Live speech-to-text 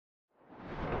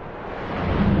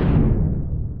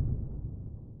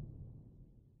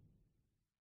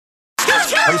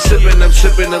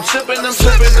sipping, I'm sipping, I'm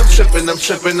sipping, I'm sipping, I'm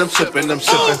sipping, I'm sipping, I'm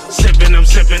sipping. Sipping, I'm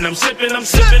sipping, I'm sipping, I'm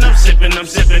sipping, I'm sipping, I'm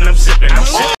sipping, I'm sipping, I'm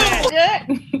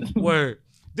sipping. Word.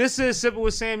 This is Sippin'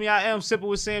 with Sammy. I am Sippin'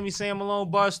 with Sammy, Sam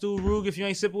Malone, Barstool, Rug. If you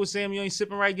ain't sipping with Sammy, you ain't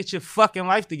sipping right. Get your fucking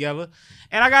life together.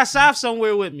 And I got Saf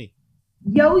somewhere with me.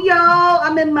 Yo,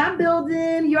 I'm in my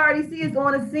building. You already see us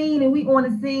on the scene, and we on the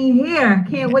scene here.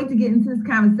 Can't wait to get into this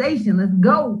conversation. Let's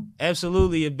go.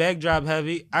 Absolutely, a backdrop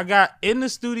heavy. I got in the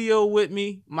studio with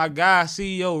me my guy,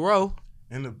 CEO Ro.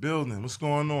 In the building. What's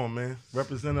going on, man?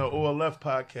 Representing the OLF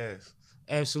podcast.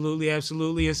 Absolutely. And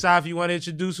Saf, you want to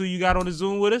introduce who you got on the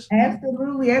Zoom with us?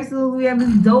 Absolutely. We have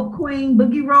this dope queen,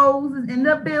 Boogie Rose, is in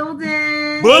the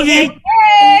building. Boogie!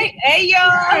 Hey,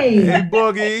 y'all! Hey,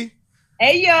 Boogie!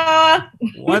 Hey, y'all!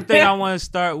 One thing I want to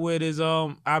start with is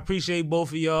I appreciate both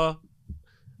of y'all.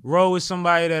 Ro is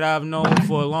somebody that I've known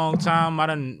for a long time. I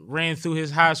done ran through his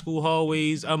high school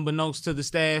hallways unbeknownst to the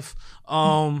staff.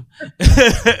 Back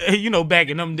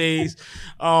in them days.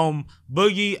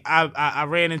 Boogie, I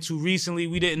ran into recently.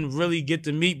 We didn't really get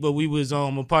to meet, but we was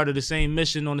a part of the same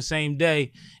mission on the same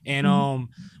day. And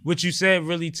what you said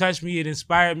really touched me. It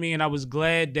inspired me, and I was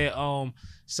glad that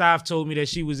Saf told me that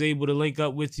she was able to link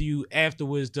up with you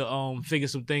afterwards to figure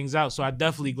some things out. So I'm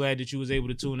definitely glad that you was able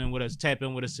to tune in with us, tap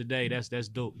in with us today. That's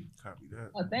dope. Copy that.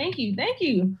 Oh, thank you.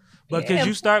 But could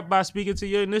you start by speaking to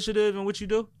your initiative and what you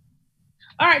do?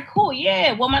 All right, cool.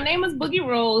 Yeah. Well, my name is Boogie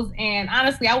Rose, and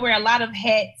honestly, I wear a lot of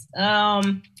hats.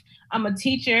 I'm a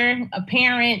teacher, a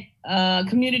parent, a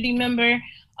community member.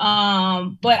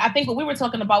 But I think what we were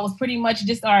talking about was pretty much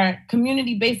just our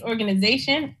community-based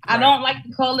organization. Right. I don't like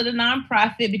to call it a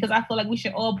nonprofit because I feel like we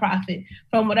should all profit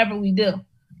from whatever we do.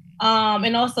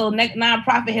 And also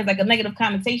nonprofit has like a negative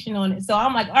connotation on it. So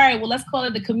I'm like, all right, well, let's call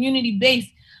it the community-based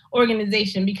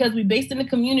organization because we based in the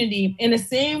community. In the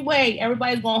same way,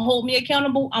 everybody's going to hold me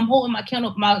accountable. I'm holding my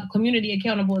community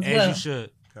accountable as well. As you should.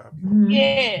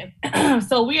 Yeah.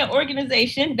 So we are an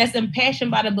organization that's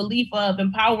impassioned by the belief of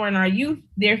empowering our youth,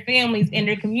 their families, and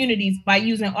their communities by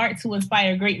using art to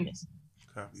inspire greatness.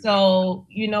 So,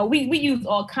 we use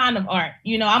all kind of art.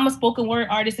 I'm a spoken word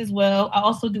artist as well. I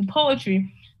also do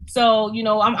poetry. So,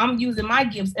 I'm using my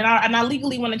gifts, and I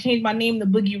legally want to change my name to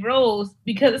Boogie Rose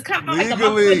because it's kind of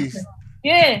legally. Like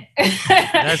yeah.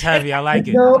 That's heavy. I like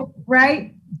it. Dope,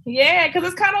 right? Yeah, because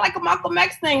it's kind of like a Malcolm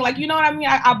X thing. Like, you know what I mean?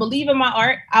 I believe in my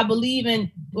art. I believe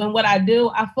in what I do.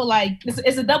 I feel like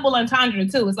it's a double entendre,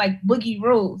 too. It's like Boogie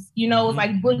Rose. It's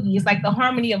like Boogie. It's like the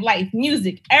harmony of life.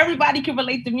 Music. Everybody can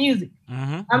relate to music.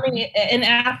 Mm-hmm. I mean, and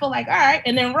I feel like, all right.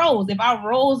 And then Rose. If I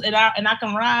rose and I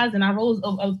can rise and I rose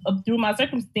through my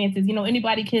circumstances,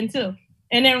 anybody can, too.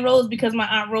 And then Rose, because my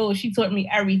Aunt Rose, she taught me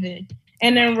everything.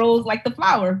 And then Rose, like the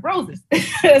flower, roses.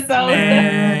 So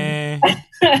man,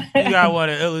 you got one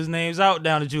of the illest names out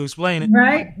down that you explain it.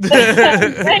 Right?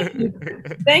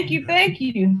 Thank you.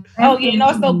 Oh, yeah, and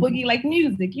also Boogie like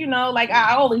music, like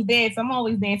I always dance. I'm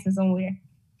always dancing somewhere.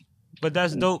 But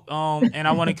that's dope. And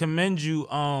I want to commend you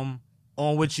on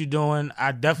what you're doing.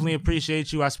 I definitely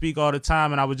appreciate you. I speak all the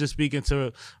time, and I was just speaking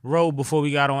to Ro before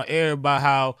we got on air about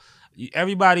how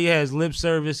everybody has lip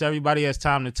service, everybody has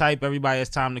time to type, everybody has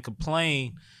time to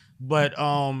complain, but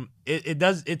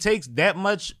it takes that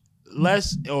much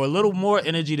less or a little more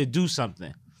energy to do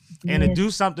something. And to do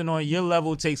something on your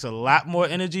level takes a lot more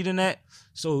energy than that.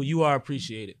 So you are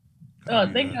appreciated. Oh,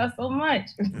 thank y'all so much.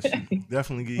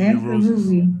 Definitely give you roses.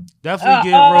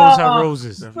 Definitely give Rose her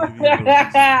roses.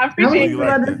 I appreciate you.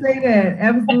 I was about to say that.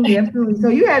 Absolutely. So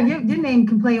you have your name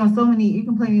can play on so many. You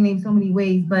can play your name so many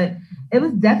ways, but it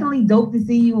was definitely dope to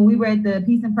see you when we were at the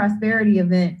Peace and Prosperity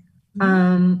event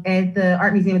at the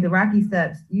Art Museum at the Rocky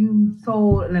Steps. You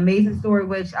told an amazing story,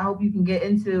 which I hope you can get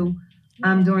into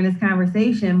during this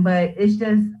conversation. But it's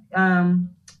just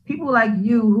people like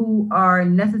you who are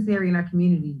necessary in our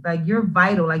community. Like, you're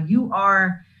vital. Like, you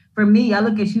are, for me, I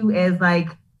look at you as like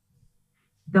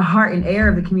the heart and air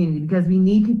of the community, because we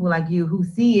need people like you who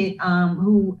see it,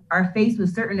 who are faced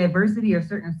with certain adversity or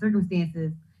certain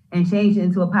circumstances and change it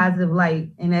into a positive light.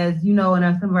 And as you know, and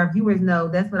as some of our viewers know,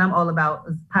 that's what I'm all about,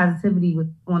 is positivity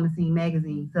with On the Scene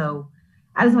magazine. So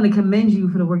I just want to commend you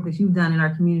for the work that you've done in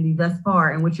our community thus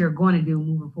far and what you're going to do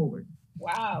moving forward.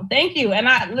 Wow, thank you. And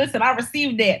I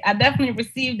received that. I definitely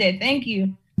received that. Thank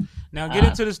you. Now get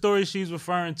into the story she's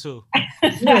referring to.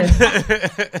 Definitely.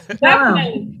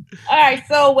 All right.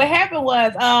 So what happened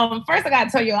was, first I gotta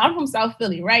tell you, I'm from South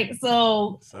Philly, right?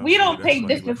 So we don't take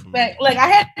disrespect. Like, I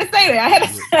had to say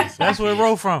that. That's where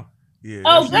Ro from. Yeah.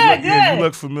 Oh, good. Yeah, you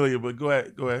look familiar, but go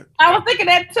ahead. I was thinking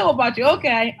that too about you.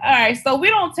 Okay. All right. So we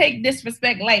don't take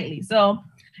disrespect lightly. So,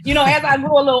 you know, as I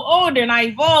grew a little older and I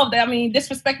evolved, I mean,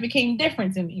 disrespect became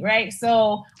different to me, right?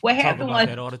 So what happened was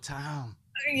that all the time.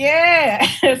 Yeah.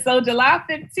 So July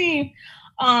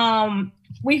 15th,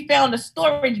 we found a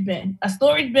storage bin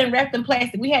wrapped in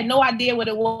plastic. We had no idea what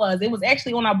it was. It was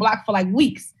actually on our block for like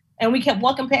weeks. And we kept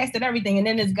walking past it, everything. And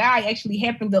then this guy actually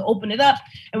happened to open it up.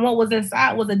 And what was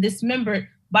inside was a dismembered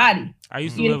body. I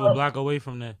used to live a block away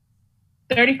from there.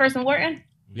 31st and Wharton?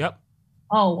 Yep.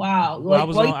 Oh, wow.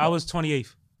 Well, I was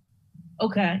 28th.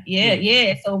 Okay.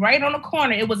 Yeah. So right on the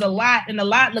corner, it was a lot, and the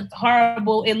lot looked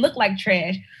horrible. It looked like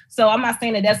trash. So I'm not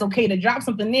saying that that's okay to drop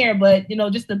something there, but, you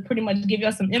know, just to pretty much give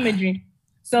you some imagery.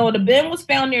 So the bin was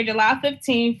found there July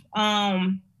 15th.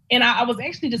 And I was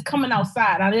actually just coming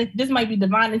outside. This might be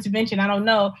divine intervention. I don't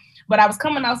know. But I was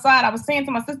coming outside. I was saying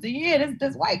to my sister, yeah,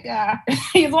 this white guy,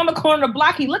 he's on the corner of the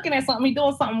block. He's looking at something. He's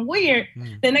doing something weird.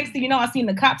 The next thing you know, I seen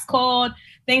the cops called,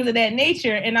 things of that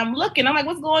nature. And I'm looking. I'm like,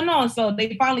 what's going on? So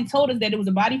they finally told us that there was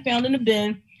a body found in the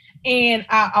bin. And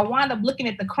I wound up looking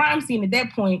at the crime scene at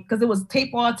that point because it was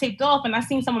taped off. And I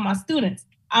seen some of my students.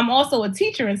 I'm also a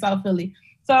teacher in South Philly.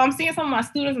 So I'm seeing some of my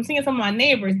students, I'm seeing some of my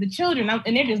neighbors, the children,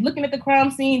 and they're just looking at the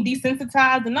crime scene,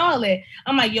 desensitized and all that.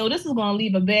 I'm like, yo, this is going to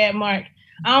leave a bad mark.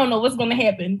 I don't know what's going to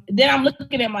happen. Then I'm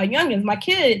looking at my youngins, my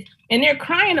kids, and they're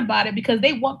crying about it because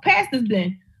they walked past this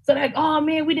bin. So they're like, oh,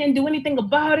 man, we didn't do anything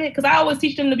about it. Because I always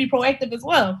teach them to be proactive as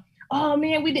well. Oh,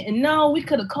 man, we didn't know. We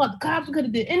could have called the cops. We could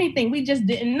have did anything. We just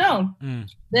didn't know.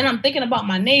 Then I'm thinking about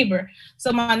my neighbor.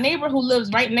 So my neighbor who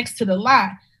lives right next to the lot,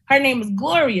 her name is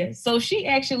Gloria. So she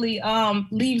actually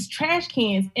leaves trash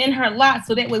cans in her lot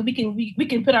so that way we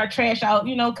can put our trash out,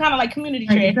 you know, kind of like community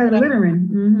trash. Littering.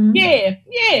 Mm-hmm.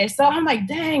 Yeah. So I'm like,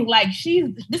 dang, like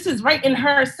this is right in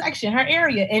her section, her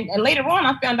area. And later on,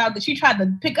 I found out that she tried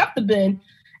to pick up the bin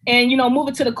and, you know, move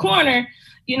it to the corner,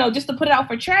 you know, just to put it out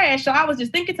for trash. So I was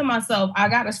just thinking to myself, I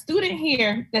got a student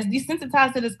here that's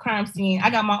desensitized to this crime scene. I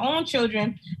got my own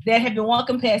children that have been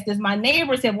walking past this. My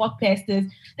neighbors have walked past this.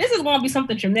 This is going to be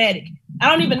something traumatic. I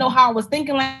don't even know how I was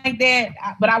thinking like that,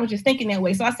 but I was just thinking that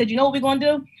way. So I said, you know what we're going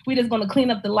to do? We're just going to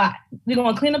clean up the lot. We're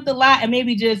going to clean up the lot and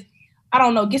maybe just, I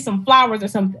don't know, get some flowers or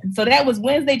something. So that was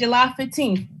Wednesday, July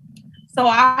 15th. So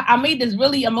I made this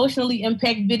really emotionally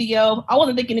impact video. I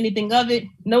wasn't thinking anything of it.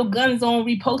 No Gun Zone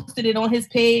reposted it on his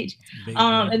page.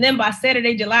 And then by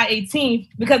Saturday, July 18th,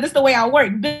 because this is the way I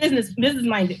work, business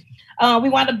minded, we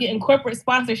wound up getting corporate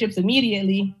sponsorships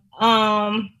immediately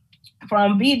from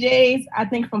BJ's, I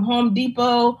think from Home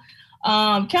Depot.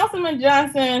 Councilman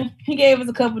Johnson, he gave us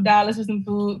a couple dollars for some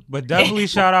food. But definitely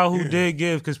shout out who did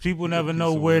give, because people never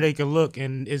know where they can look.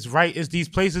 And it's these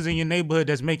places in your neighborhood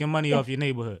that's making money off your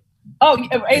neighborhood. Oh,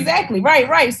 exactly.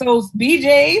 Right. So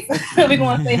BJ's, we're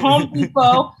going to say Home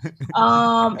Depot,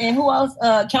 and who else?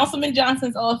 Councilman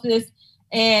Johnson's office.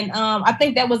 And I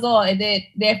think that was all at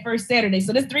that first Saturday.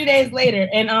 So this 3 days later.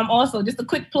 And also just a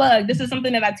quick plug. This is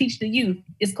something that I teach the youth.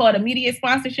 It's called immediate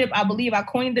sponsorship. I believe I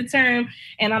coined the term,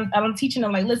 and I'm teaching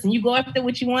them like, listen, you go after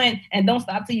what you want and don't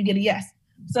stop till you get a yes.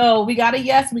 So we got a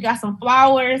yes, we got some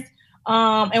flowers,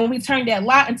 and we turned that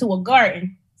lot into a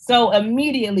garden. So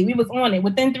immediately we was on it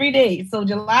within 3 days. So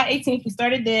July 18th, we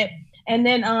started that. And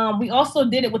then we also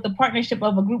did it with the partnership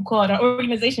of an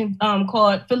organization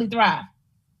called Philly Thrive.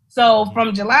 So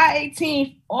from July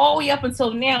 18th all the way up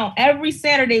until now, every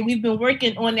Saturday we've been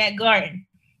working on that garden.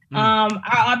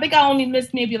 I think I only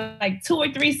missed maybe like 2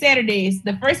 or 3 Saturdays.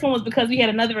 The first one was because we had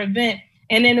another event.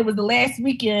 And then it was the last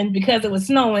weekend because it was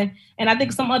snowing. And I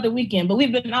think some other weekend. But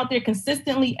we've been out there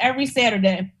consistently every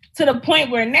Saturday, to the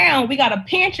point where now we got a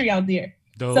pantry out there.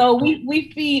 Dope. So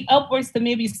we feed upwards to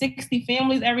maybe 60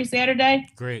 families every Saturday.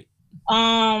 Great.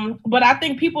 But I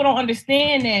think people don't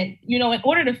understand that, you know, in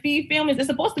order to feed families, it's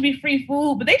supposed to be free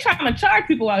food, but they trying to charge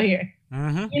people out here.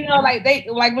 Mm-hmm. You know,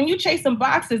 like when you chase some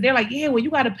boxes, they're like, yeah, well, you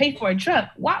got to pay for a truck.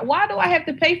 Why do I have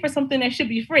to pay for something that should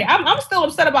be free? I'm still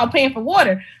upset about paying for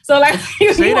water. So like,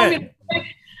 you want me to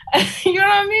pay? You know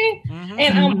what I mean? Mm-hmm.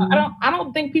 And I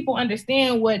don't think people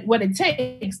understand what it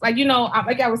takes. Like, you know,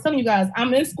 like I was telling you guys,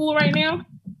 I'm in school right now.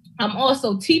 I'm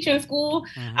also teaching school.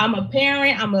 Mm-hmm. I'm a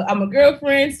parent. I'm a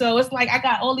girlfriend. So it's like I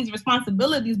got all these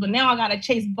responsibilities, but now I got to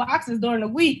chase boxes during the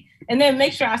week and then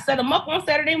make sure I set them up on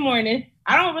Saturday morning.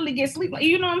 I don't really get sleep.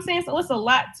 You know what I'm saying? So it's a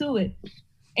lot to it.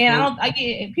 And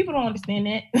people don't understand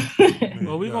that.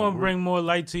 Well, we're going to bring more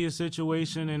light to your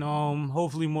situation and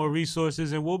hopefully more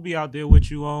resources, and we'll be out there with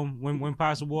you when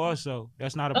possible also.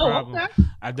 That's not a problem. Okay.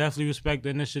 I definitely respect the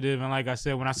initiative, and like I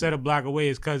said, when I said a block away,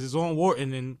 it's because it's on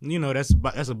Wharton, and you know that's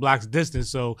a block's distance,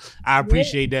 so I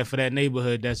appreciate that for that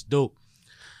neighborhood. That's dope.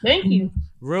 Thank you.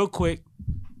 Real quick,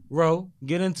 Ro,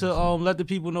 get into let the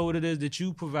people know what it is that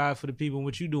you provide for the people and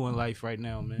what you do in life right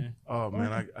now, man. Oh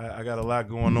man, I got a lot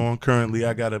going on currently.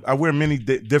 I wear many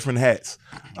different hats.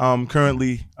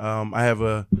 Currently, I have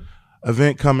a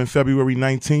event coming February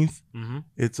 19th. Mm-hmm.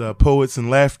 It's Poets and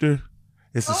Laughter.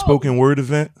 It's a spoken word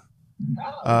event.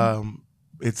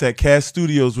 It's at Cast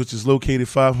Studios, which is located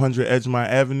 500 Edgemont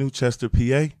Avenue, Chester,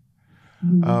 PA.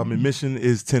 Admission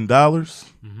is $10.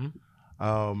 Mm-hmm.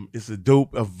 It's a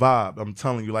dope vibe. I'm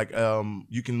telling you, like,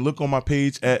 you can look on my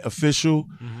page at official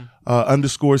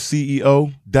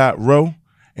 _CEO.ro,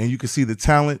 and you can see the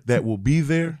talent that will be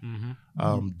there.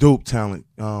 Dope talent.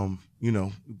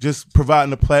 Just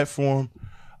providing a platform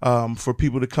for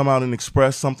people to come out and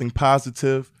express something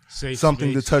positive,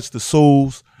 something to touch the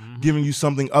souls, giving you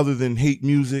something other than hate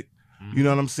music. You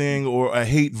know what I'm saying? Or a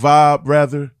hate vibe,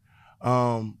 rather.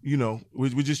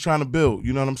 We're just trying to build.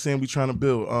 You know what I'm saying? We're trying to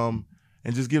build.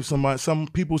 And just give some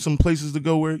people some places to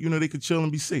go where, they could chill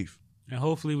and be safe. And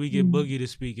hopefully we get Boogie to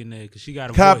speak in there because she got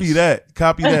a Copy voice.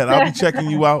 Copy that. I'll be checking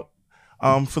you out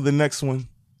for the next one.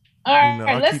 All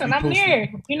right, listen, I'm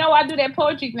here. I do that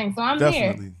poetry thing, so I'm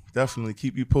here. Definitely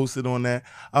keep you posted on that.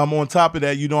 On top of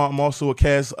that, I'm also a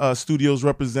Cast Studios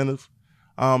representative.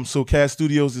 So Cast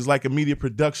Studios is like a media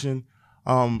production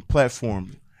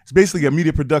platform. It's basically a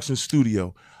media production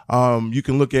studio. You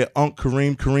can look at Unc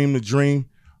Kareem the Dream.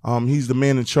 He's the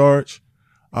man in charge.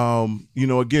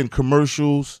 Again,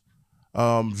 commercials,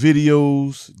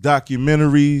 videos,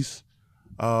 documentaries,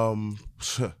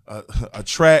 a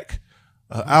track,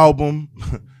 album.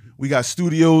 We got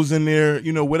studios in there.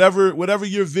 Whatever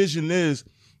your vision is,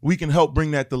 we can help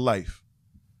bring that to life.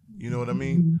 You know what I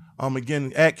mean?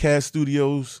 Again, at Cast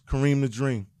Studios, Kareem the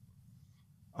Dream.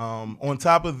 On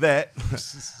top of that,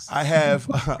 I have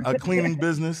a cleaning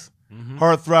business,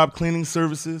 Heartthrob Cleaning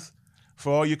Services.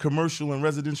 For all your commercial and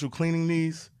residential cleaning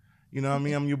needs. You know what I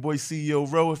mean? I'm your boy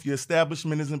CEO Ro. If your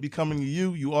establishment isn't becoming to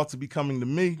you, you ought to be coming to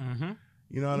me.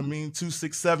 You know what I mean?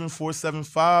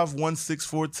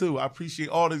 267-475-1642. I appreciate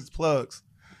all these plugs.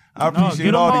 I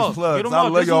appreciate all these plugs. I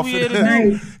love y'all for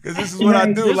this. Because this is what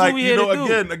I do. Like,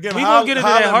 again, we gonna get into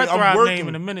that Heartthrob name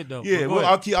in a minute, though. Yeah,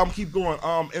 I'll keep going.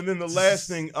 And then the last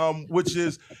thing, which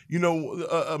is,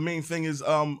 a main thing is,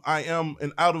 I am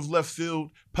an out of left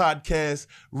field podcast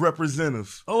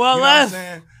representative. Oh, well, you know what I'm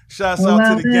saying? Shouts out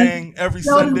to the gang every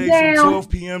Sunday from 12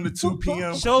 p.m. to 2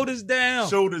 p.m. Shoulders down.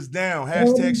 Shoulders down.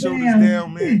 Hashtag shoulders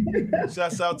down, man.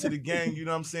 Shouts out to the gang. You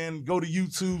know what I'm saying? Go to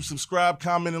YouTube, subscribe,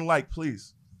 comment, and like,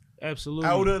 please. Absolutely.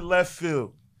 Out of left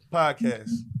field podcast.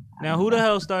 Now, who the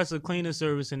hell starts a cleaning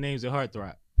service and names it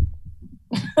Heartthrob?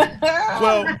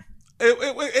 Well, it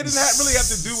didn't really have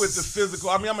to do with the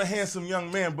physical. I mean, I'm a handsome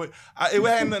young man, but it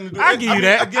had nothing to do. I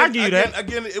give you that.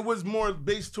 Again, it was more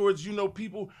based towards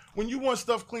people. When you want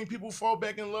stuff clean, people fall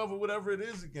back in love with whatever it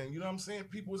is again. You know what I'm saying?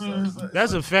 People.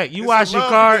 That's a fact. You wash your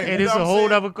car and it's a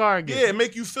whole other car again. Yeah, it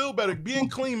make you feel better. Being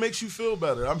clean makes you feel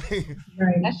better. I mean,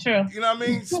 that's true. You know what I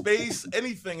mean? Space,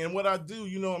 anything, and what I do.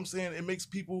 You know what I'm saying? It makes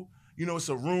people. It's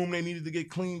a room they needed to get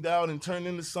cleaned out and turned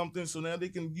into something, so now they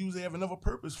have another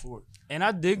purpose for it. And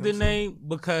I dig the name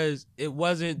because it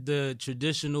wasn't the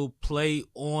traditional play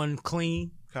on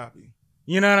clean. Copy.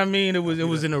 You know what I mean? It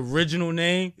was an original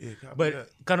name, but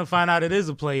kind of find out it is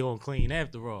a play on clean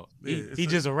after all. He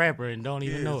just a rapper and don't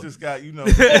even know. It's just got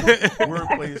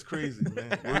wordplay is crazy, man.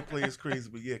 Wordplay is crazy,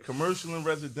 but yeah, commercial and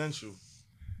residential.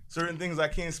 Certain things I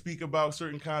can't speak about,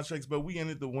 certain contracts, but we in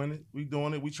it to win it. We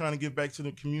doing it. We trying to give back to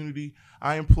the community.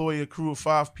 I employ a crew of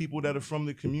 5 people that are from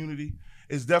the community.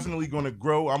 It's definitely going to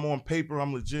grow. I'm on paper.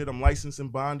 I'm legit. I'm licensed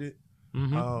and bonded.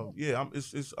 I'm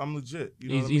legit.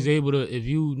 He's able to. If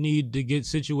you need to get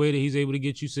situated, he's able to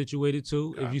get you situated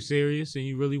too. If you're serious and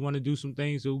you really want to do some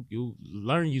things, he'll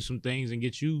learn you some things and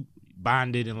get you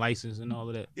bonded and licensed and all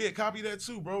of that. Yeah, copy that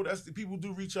too, bro. That's the people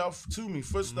do reach out to me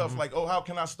for stuff like, oh, how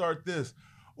can I start this?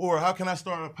 Or how can I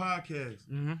start a podcast?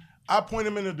 I point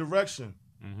them in a direction.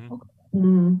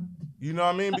 You know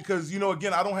what I mean? Because,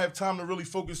 again, I don't have time to really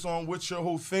focus on what your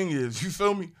whole thing is. You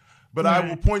feel me? But I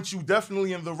will point you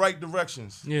definitely in the right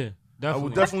directions. Yeah, definitely. I will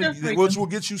definitely, which will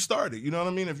get you started. You know what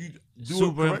I mean? If you do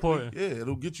super it important. Yeah,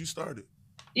 it'll get you started.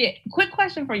 Yeah, quick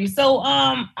question for you. So,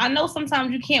 I know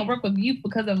sometimes you can't work with youth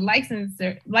because of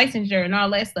licensure and all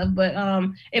that stuff. But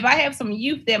if I have some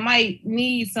youth that might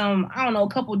need some, a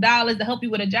couple dollars to help you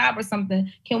with a job or something,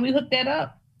 can we hook that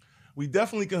up? We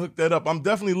definitely can hook that up. I'm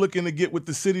definitely looking to get with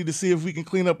the city to see if we can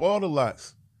clean up all the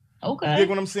lots. Okay. You get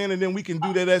what I'm saying? And then we can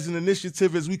do that as an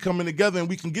initiative as we coming together, and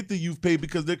we can get the youth paid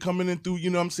because they're coming in through, you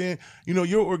know what I'm saying,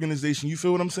 your organization. You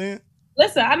feel what I'm saying?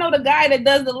 Listen, I know the guy that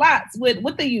does the lots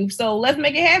with the youth, so let's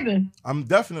make it happen. I'm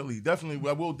definitely.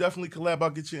 I will definitely collab. I'll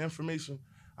get your information.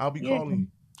 I'll be calling you.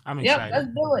 I'm excited. Let's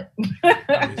do it.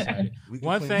 I'm excited.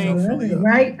 One thing,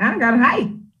 right? I got hype.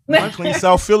 Clean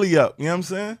South Philly up. You know what I'm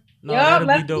saying? No, that'll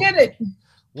let's be dope. get it.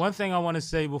 One thing I want to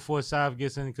say before Sav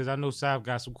gets in, because I know Sav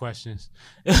got some questions.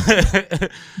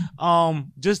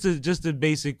 Just a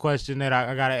basic question that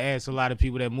I gotta ask a lot of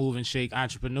people that move and shake,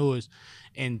 entrepreneurs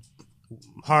and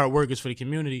hard workers for the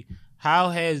community. How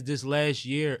has this last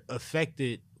year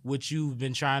affected what you've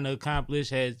been trying to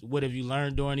accomplish? What have you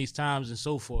learned during these times and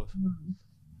so forth?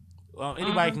 Well,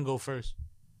 anybody can go first.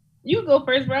 You go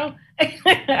first, bro.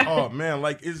 Oh man,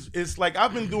 like it's like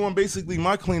I've been doing basically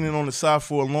my cleaning on the side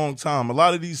for a long time. A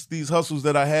lot of these hustles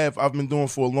that I have, I've been doing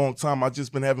for a long time. I've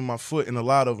just been having my foot in a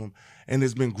lot of them, and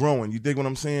it's been growing. You dig what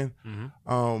I'm saying?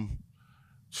 Mm-hmm.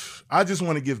 I just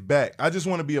want to give back. I just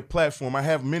want to be a platform. I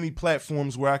have many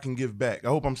platforms where I can give back. I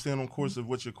hope I'm staying on course of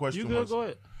what your question was. Go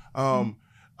ahead.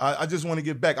 I just want to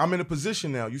give back. I'm in a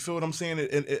position now. You feel what I'm saying?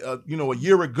 A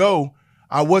year ago,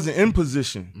 I wasn't in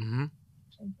position. Mm-hmm.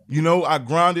 You know, I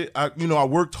grinded. I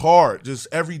worked hard. Just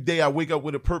every day I wake up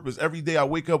with a purpose. Every day I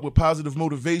wake up with positive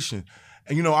motivation.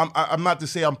 And, you know, I'm not to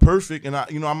say I'm perfect, and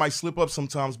I might slip up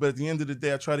sometimes, but at the end of the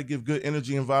day, I try to give good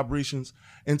energy and vibrations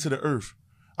into the earth.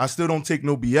 I still don't take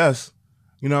no BS.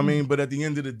 You know what I mean? But at the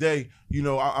end of the day, you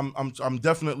know, I'm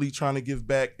definitely trying to give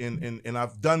back, and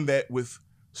I've done that with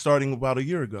starting about a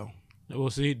year ago. Well,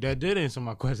 see, that did answer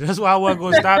my question. That's why I wasn't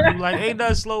going to stop you. Like, ain't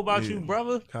nothing slow about you,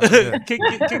 brother.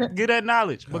 Get that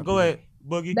knowledge. But go ahead,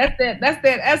 Boogie. That's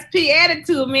that SP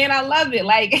attitude, man. I love it.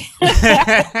 Like,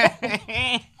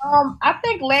 I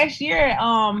think last year,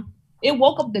 it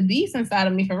woke up the beast inside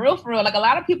of me, for real. Like, a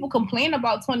lot of people complain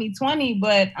about 2020,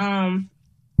 but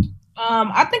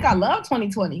I think I love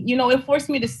 2020. You know, it forced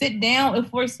me to sit down. It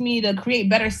forced me to create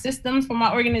better systems for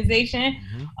my organization.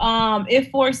 Mm-hmm. It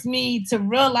forced me to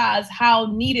realize how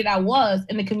needed I was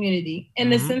in the community, in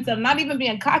the sense of not even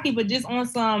being cocky, but just on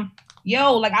some,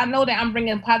 like, I know that I'm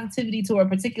bringing positivity to a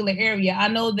particular area. I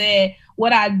know that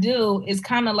what I do is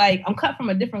kind of like I'm cut from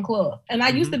a different cloth. And I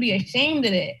used to be ashamed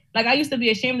of that. Like, I used to be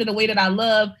ashamed of the way that I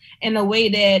love and the way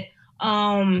that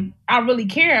I really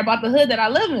care about the hood that I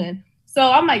live in. So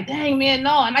I'm like, dang, man,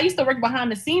 no. And I used to work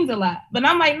behind the scenes a lot, but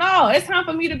I'm like, no, it's time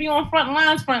for me to be on front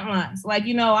lines. Like,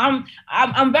 you know,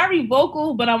 I'm very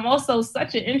vocal, but I'm also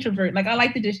such an introvert. Like, I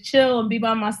like to just chill and be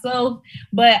by myself.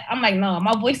 But I'm like, no,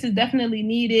 my voice is definitely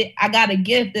needed. I got a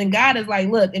gift, and God is like,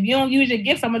 look, if you don't use your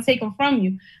gifts, I'm gonna take them from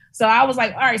you. So I was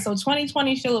like, all right. So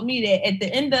 2020 showed me that at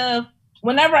the end of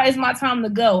whenever it's my time to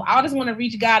go, I just want to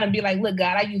reach God and be like, look,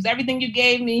 God, I use everything you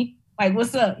gave me. Like,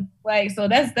 what's up? Like, so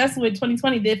that's what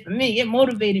 2020 did for me. It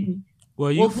motivated me.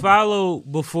 Well, you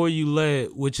followed before you led,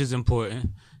 which is important.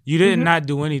 You did not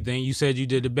do anything. You said you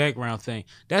did the background thing.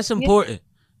 That's important.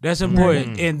 That's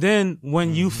important. And then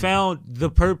when you found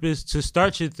the purpose to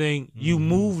start your thing, you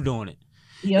moved on it.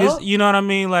 You know what I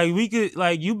mean?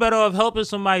 Like, you better off helping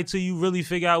somebody till you really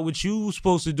figure out what you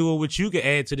supposed to do or what you can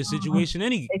add to the situation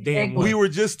any damn way. We were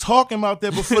just talking about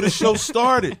that before the show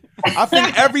started. I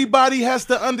think everybody has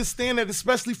to understand that,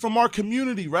 especially from our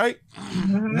community, right?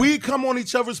 We come on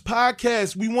each other's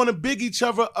podcasts. We want to big each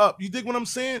other up. You dig what I'm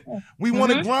saying? We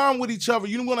want to grind with each other.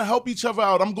 You want to help each other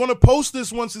out. I'm going to post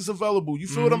this once it's available. You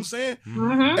feel what I'm saying?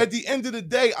 At the end of the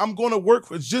day, I'm going to work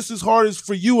just as hard as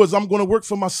for you as I'm going to work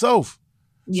for myself.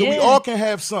 So we all can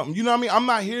have something. You know what I mean? I'm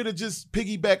not here to just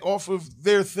piggyback off of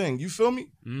their thing. You feel me?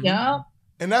 Yeah.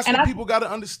 And that's what people got to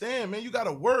understand, man. You got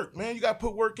to work, man. You got to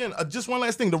put work in. Just one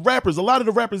last thing. The rappers, a lot of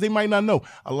the rappers, they might not know.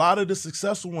 A lot of the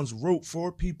successful ones wrote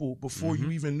for people before you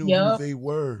even knew who they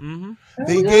were.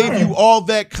 They gave you all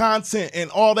that content and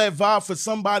all that vibe for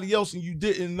somebody else and you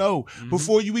didn't know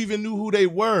before you even knew who they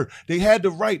were. They had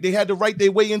to write. They had to write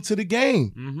their way into the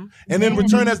game. And in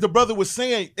return, as the brother was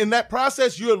saying, in that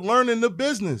process, you're learning the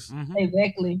business.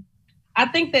 Exactly. I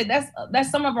think that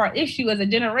that's some of our issue as a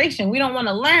generation. We don't want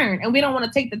to learn, and we don't want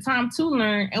to take the time to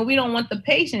learn, and we don't want the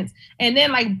patience. And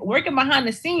then, like, working behind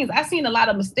the scenes, I seen a lot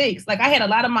of mistakes. Like, I had a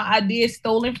lot of my ideas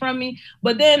stolen from me.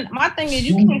 But then my thing is,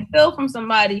 you can't steal from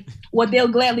somebody what they'll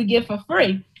gladly give for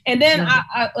free. And then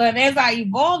as I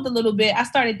evolved a little bit, I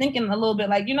started thinking a little bit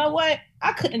like, you know what?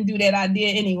 I couldn't do that idea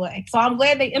anyway. So I'm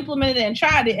glad they implemented it and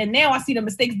tried it. And now I see the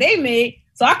mistakes they made,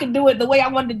 so I could do it the way I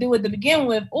wanted to do it to begin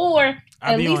with. Or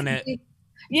I'll be on that.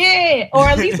 Or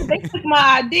at least if they took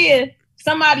my idea,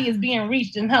 somebody is being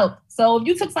reached and helped. So if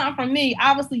you took something from me,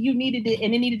 obviously you needed it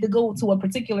and it needed to go to a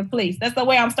particular place. That's the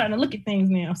way I'm starting to look at things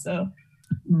now. So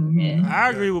I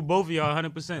agree with both of y'all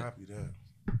 100%.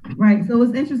 Right. So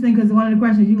it's interesting because one of the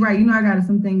questions, you're right, you know, I got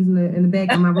some things in the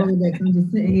back of my Rolodex. I'm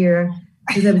just sitting here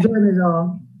just absorbing it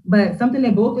all. But something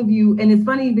that both of you, and it's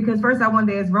funny because first I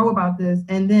wanted to ask Ro about this,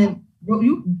 and then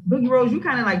Boogie Rose, you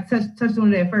kind of like touched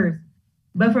on it at first.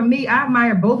 But for me, I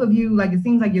admire both of you. Like, it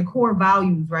seems like your core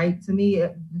values, right? To me,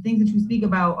 the things that you speak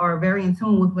about are very in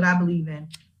tune with what I believe in.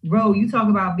 Ro, you talk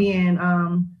about being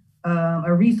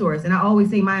a resource. And I always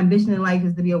say my ambition in life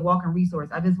is to be a walking resource.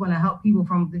 I just want to help people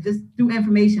just through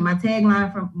information. One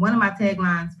of my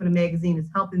taglines for the magazine is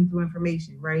helping through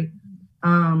information, right?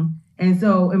 And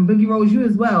Boogie Rose, you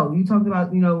as well. You talked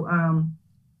about,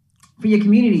 for your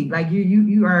community, like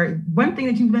you are, one thing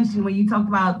that you mentioned when you talked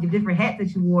about the different hats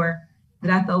that you wore that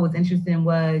I thought was interesting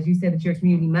was you said that you're a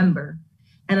community member.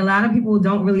 And a lot of people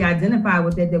don't really identify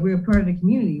with that we're a part of the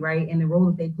community, right? And the role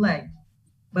that they play.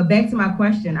 But back to my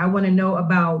question, I want to know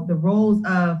about the roles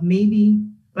of maybe,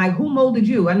 like, who molded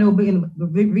you? I know the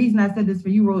reason I said this for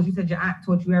you, Rose, you said your aunt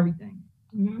taught you everything.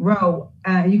 Mm-hmm. Ro,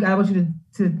 I want you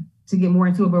to get more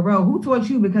into it, but Ro, who taught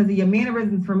you? Because of your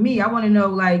mannerisms. For me, I want to know,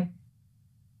 like,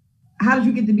 how did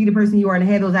you get to be the person you are and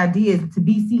have those ideas to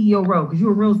be CEO Ro? Because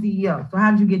you're a real CEO. So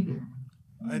how did you get there?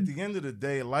 At the end of the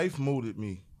day, life molded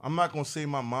me. I'm not going to say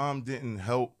my mom didn't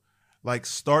help, like,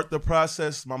 start the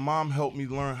process. My mom helped me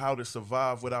learn how to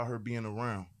survive without her being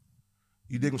around.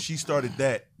 You dig? When she started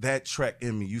that track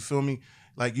in me, you feel me?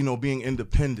 Like, being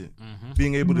independent,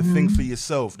 being able to think for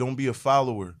yourself. Don't be a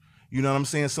follower. You know what I'm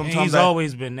saying? Sometimes he's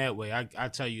always been that way. I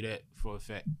tell you that for a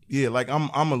fact. Yeah, like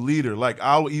I'm a leader. Like,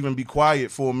 I'll even be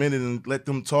quiet for a minute and let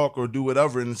them talk or do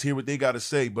whatever and hear what they got to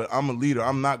say. But I'm a leader.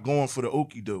 I'm not going for the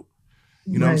okie doke.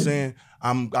 You know what I'm saying?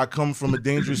 I come from a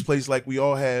dangerous place like we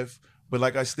all have. But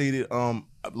like I stated,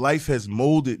 life has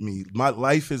molded me. My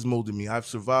life has molded me. I've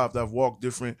survived. I've walked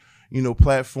different,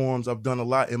 platforms. I've done a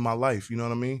lot in my life. You know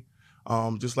what I mean?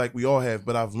 Just like we all have.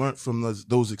 But I've learned from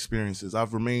those experiences.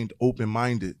 I've remained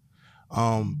open-minded.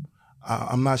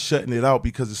 I'm not shutting it out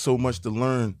because there's so much to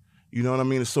learn. You know what I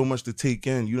mean? There's so much to take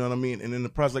in. You know what I mean? And in the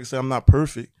process, like I said, I'm not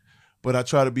perfect, but I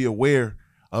try to be aware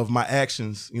of my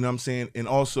actions. You know what I'm saying? And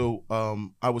also,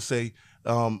 I would say,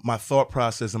 my thought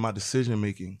process and my decision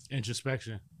making.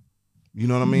 Introspection. You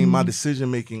know what I mean? My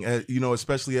decision making,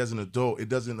 especially as an adult, it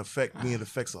doesn't affect me. It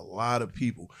affects a lot of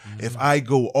people. If I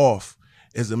go off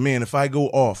as a man,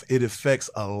 it affects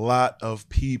a lot of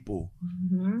people.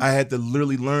 I had to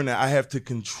literally learn that I have to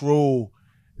control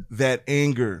that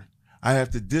anger. I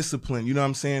have to discipline, you know what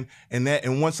I'm saying?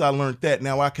 And once I learned that,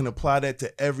 now I can apply that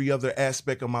to every other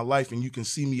aspect of my life. And you can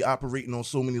see me operating on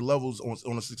so many levels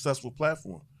on a successful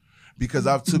platform because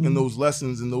I've taken those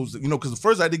lessons and those, because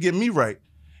first I had to get me right.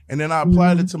 And then I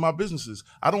applied it to my businesses.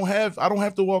 I don't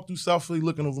have to walk through South Philly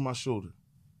looking over my shoulder.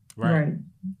 Right.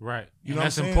 You know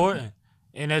that's important.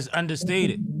 And that's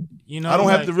understated. I don't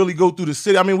have to really go through the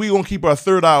city. I mean, we're going to keep our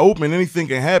third eye open. Anything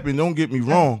can happen. Don't get me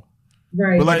wrong.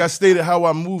 Right. But like I stated, how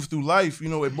I move through life,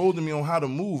 it molded me on how to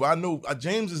move. I know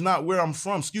James is not where I'm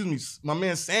from. Excuse me, my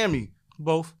man Sammy.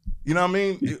 Both. You know what I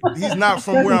mean? He's not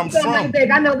from where I'm from.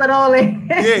 I know that all that.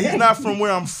 Yeah, he's not from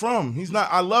where I'm from. He's not.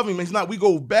 I love him. He's not. We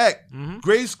go back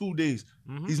grade school days.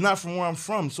 He's not from where I'm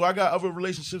from. So I got other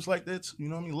relationships like that. You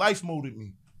know what I mean? Life molded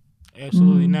me.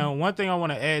 Absolutely. Now, one thing I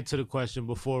want to add to the question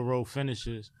before Ro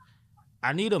finishes,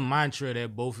 I need a mantra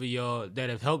that both of y'all that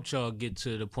have helped y'all get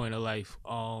to the point of life.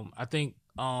 I think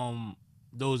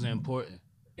those are important.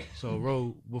 So,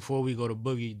 Ro, before we go to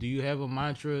Boogie, do you have a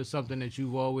mantra or something that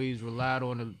you've always relied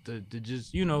on to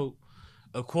just, a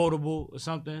quotable or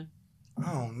something?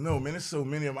 I don't know, man. There's so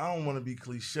many of them. I don't want to be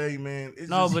cliche, man.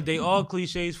 But they all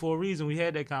cliches for a reason. We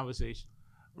had that conversation.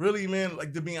 Really, man,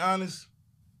 like, to be honest,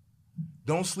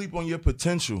 don't sleep on your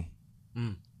potential.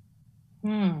 You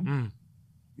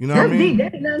know what I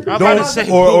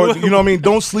mean?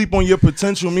 Don't sleep on your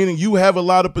potential, meaning you have a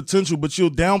lot of potential, but you'll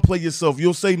downplay yourself.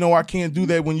 You'll say, no, I can't do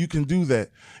that when you can do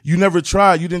that. You never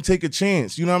tried. You didn't take a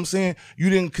chance. You know what I'm saying? You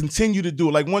didn't continue to do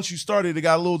it. Like, once you started, it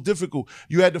got a little difficult.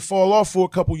 You had to fall off for a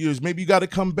couple years. Maybe you got to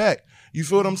come back. You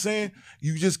feel what I'm saying?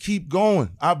 You just keep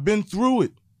going. I've been through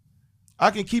it. I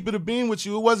can keep it a bean with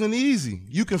you. It wasn't easy.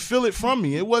 You can feel it from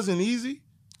me. It wasn't easy.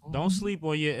 Don't sleep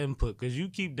on your input because you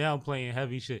keep downplaying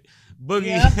heavy shit. Boogie.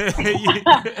 Yeah.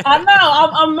 I know.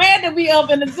 I'm mad to be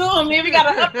up in the Zoom. Man, we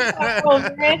got to up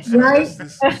man. Right?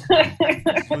 This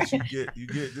what you get. You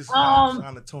get this.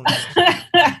 Trying to tone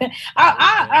it.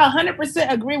 I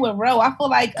 100% agree with Ro. I feel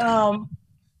like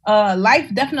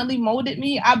life definitely molded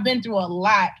me. I've been through a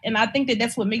lot, and I think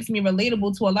that's what makes me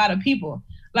relatable to a lot of people.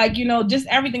 Like, just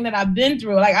everything that I've been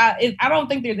through. Like, I don't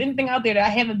think there's anything out there that I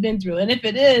haven't been through. And if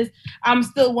it is, I'm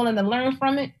still willing to learn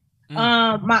from it.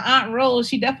 My Aunt Rose,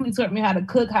 she definitely taught me how to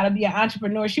cook, how to be an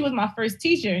entrepreneur. She was my first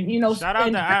teacher. Shout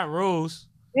out to Aunt Rose.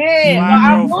 Yeah, Fly well,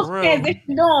 girl I for was real.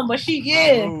 transitioned on, but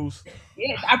she, Rose.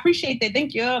 yeah, I appreciate that.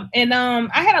 Thank you. And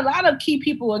I had a lot of key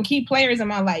people and key players in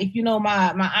my life. You know,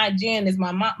 my aunt Jen is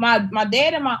my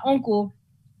dad and my uncle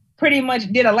pretty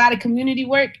much did a lot of community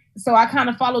work, so I kind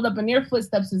of followed up in their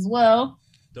footsteps as well.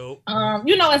 Dope.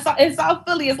 You know, in South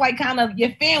Philly, it's like kind of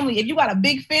your family. If you got a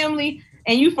big family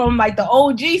and you from like the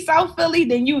OG South Philly,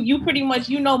 then you pretty much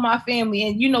my family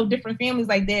and different families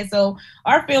like that. So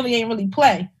our family ain't really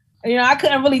play. You know, I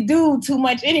couldn't really do too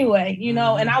much anyway, and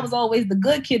I was always the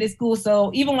good kid at school.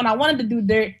 So even when I wanted to do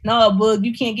dirt, no, Boog,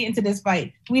 you can't get into this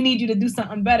fight. We need you to do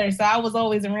something better. So I was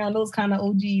always around those kind of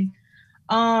OGs.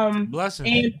 Blessing.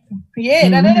 And yeah,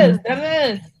 that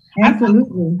is.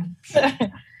 Absolutely.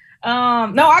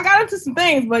 No, I got into some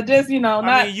things, but just,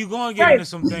 I mean, you gonna get into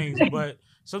some things, but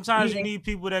sometimes you need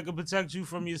people that can protect you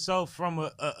from yourself from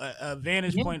a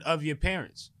vantage point of your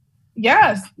parents.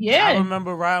 Yes, yeah. I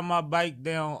remember riding my bike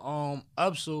down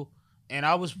Upsall, and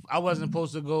I wasn't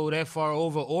supposed to go that far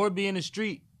over or be in the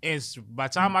street. And by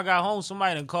the time I got home,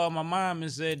 somebody done called my mom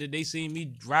and said that they seen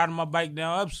me riding my bike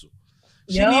down Upsall.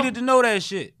 She needed to know that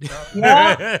shit.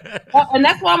 Yeah. And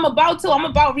that's what I'm about to. I'm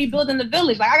about rebuilding the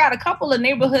village. Like, I got a couple of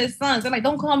neighborhood sons. They're like,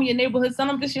 don't call me a neighborhood son.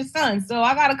 I'm just your son. So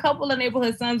I got a couple of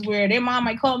neighborhood sons where their mom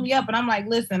might call me up and I'm like,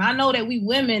 listen, I know that we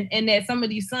women and that some of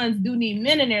these sons do need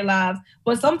men in their lives.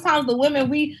 But sometimes the women,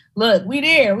 we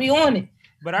there, we on it.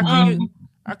 But I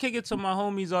kick it to my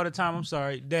homies all the time. I'm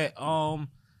sorry that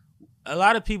a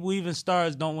lot of people, even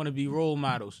stars, don't want to be role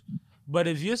models. But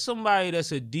if you're somebody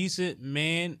that's a decent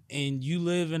man and you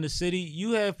live in the city,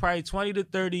 you have probably 20 to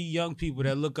 30 young people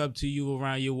that look up to you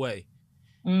around your way.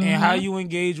 Mm-hmm. And how you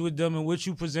engage with them and what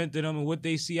you present to them and what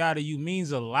they see out of you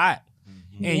means a lot.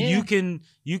 Mm-hmm. And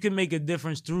you can make a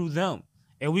difference through them.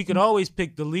 And we could always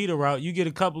pick the leader out. You get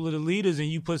a couple of the leaders and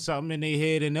you put something in their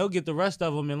head and they'll get the rest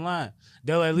of them in line.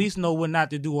 They'll at least know what not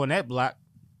to do on that block.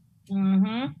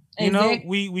 Mm-hmm. You know,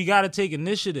 we got to take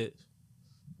initiative.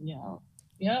 Yeah.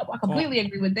 Yep, I completely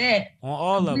agree with that. On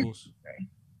all levels.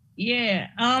 Yeah.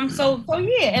 So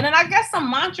yeah, and then I guess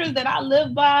some mantras that I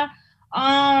live by.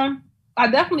 I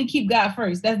definitely keep God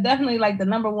first. That's definitely like the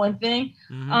number one thing.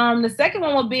 Mm-hmm. The second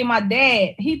one would be my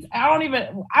dad.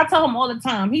 I tell him all the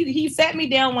time. He sat me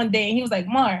down one day and he was like,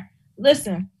 Mar,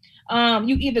 listen.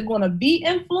 You either going to be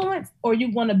influenced or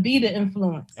you're going to be the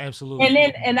influence. Absolutely.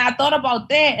 And I thought about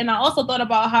that. And I also thought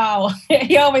about how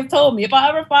he always told me, if I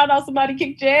ever find out somebody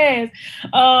kicked your ass,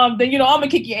 then, I'm going to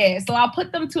kick your ass. So I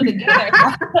put them two together.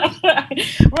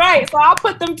 Right. So I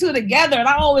put them two together. And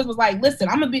I always was like, listen,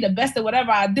 I'm going to be the best at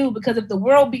whatever I do, because if the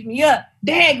world beat me up,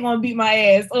 dad going to beat my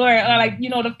ass, or like,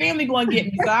 the family going to get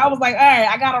me. So I was like, all right,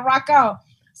 I got to rock out.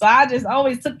 So I just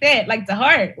always took that like to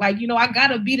heart. Like, I got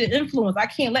to be the influence. I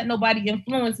can't let nobody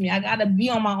influence me. I got to be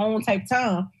on my own type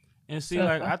time. And see,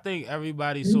 I think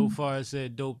everybody so far has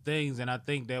said dope things. And I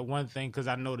think that one thing, because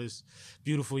I know this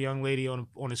beautiful young lady on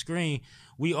the screen,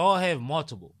 we all have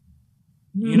multiple.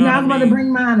 You know, I was about to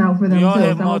bring mine out for them. We all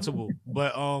have multiple.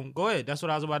 But go ahead. That's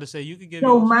what I was about to say. You could give.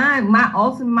 So my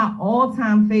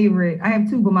all-time favorite, I have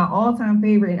two, but my all-time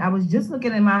favorite, I was just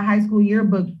looking at my high school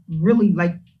yearbook really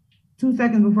like 2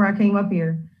 seconds before I came up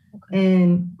here.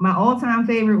 And my all-time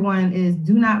favorite one is,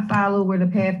 do not follow where the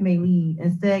path may lead.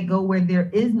 Instead, go where there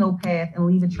is no path and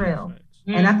leave a trail.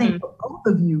 Mm-hmm. And I think for both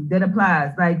of you, that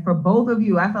applies. Like for both of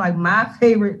you, I feel like my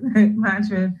favorite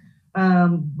mantra,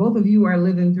 both of you are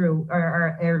living through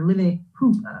or are living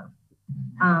proof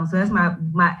of. So that's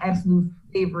my absolute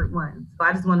favorite one. So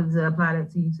I just wanted to apply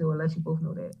that to you too, or let you both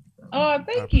know that. Oh,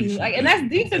 thank you. Like, and that's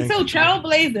decent too,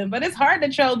 trailblazing. But it's hard to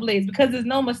trailblaze because there's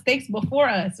no mistakes before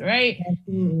us, right?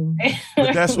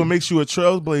 But that's what makes you a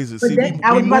trailblazer. See,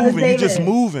 we moving. You're just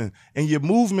moving, and your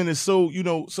movement is so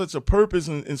such a purpose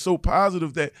and so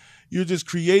positive that you're just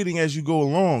creating as you go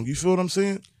along. You feel what I'm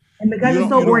saying? And because it's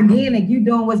so organic, you're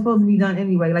doing what's supposed to be done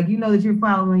anyway. Like, that you're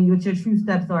following what your true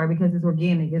steps are because it's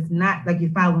organic. It's not like you're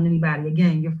following anybody.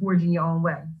 Again, you're forging your own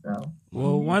way. So.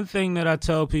 Well, one thing that I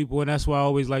tell people, and that's why I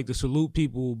always like to salute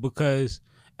people, because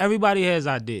everybody has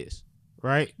ideas,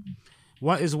 right?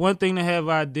 It's one thing to have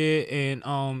idea,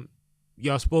 and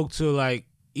y'all spoke to like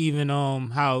even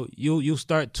how you'll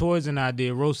start towards an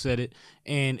idea. Rose said it,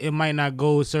 and it might not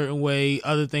go a certain way.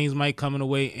 Other things might come in a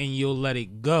way, and you'll let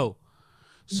it go.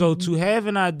 So to have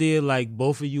an idea like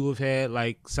both of you have had,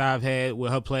 like Sav had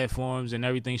with her platforms and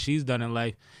everything she's done in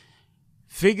life,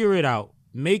 figure it out,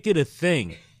 make it a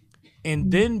thing, and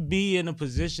then be in a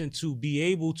position to be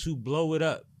able to blow it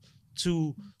up,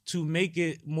 to make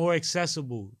it more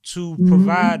accessible, to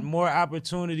provide more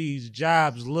opportunities,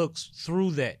 jobs, looks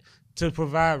through that, to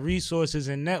provide resources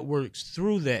and networks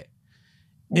through that.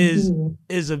 is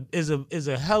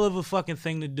a hell of a fucking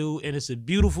thing to do, and it's a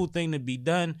beautiful thing to be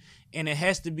done, and it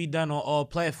has to be done on all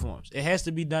platforms. It has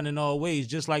to be done in all ways.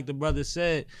 Just like the brother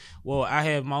said, well, I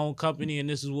have my own company and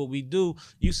this is what we do.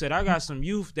 You said I got some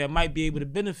youth that might be able to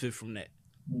benefit from that.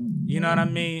 You know what I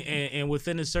mean? And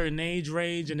within a certain age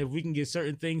range, and if we can get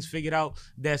certain things figured out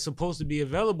that's supposed to be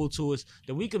available to us,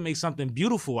 then we can make something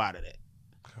beautiful out of that.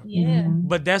 Yeah.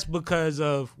 But that's because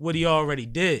of what he already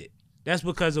did. That's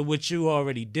because of what you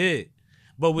already did.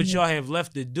 But what y'all have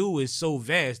left to do is so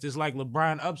vast. It's like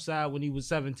LeBron upside when he was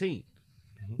 17.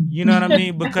 You know what I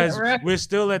mean? Because we're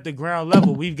still at the ground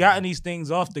level. We've gotten these things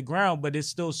off the ground, but it's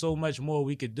still so much more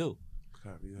we could do.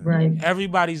 Right.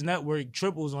 Everybody's network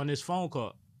triples on this phone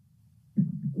call.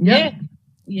 Yeah.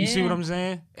 You see what I'm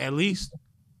saying? At least.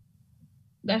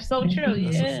 That's so true.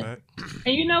 Yeah.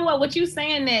 And you know what you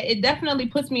saying, that it definitely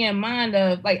puts me in mind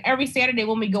of like every Saturday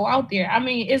when we go out there. I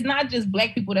mean, it's not just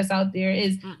black people that's out there.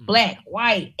 It's black,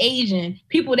 white, Asian,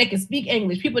 people that can speak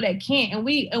English, people that can't. And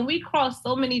we cross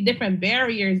so many different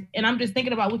barriers. And I'm just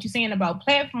thinking about what you're saying about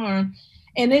platform.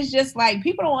 And it's just like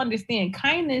people don't understand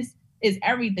kindness is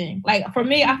everything. Like for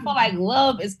me, I feel like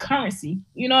love is currency.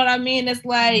 You know what I mean? It's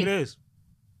like it is.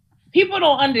 People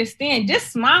don't understand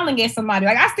just smiling at somebody.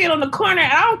 Like I stand on the corner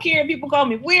and I don't care if people call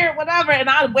me weird, whatever, and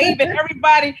I wave at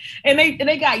everybody and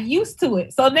they got used to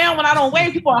it. So now when I don't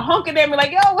wave, people are honking at me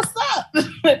like, yo, what's up?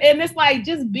 And it's like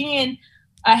just being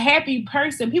a happy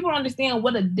person. People don't understand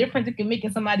what a difference it can make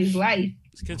in somebody's life.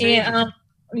 And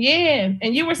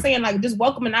and you were saying like just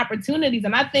welcoming opportunities.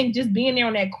 And I think just being there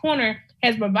on that corner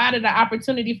has provided an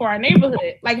opportunity for our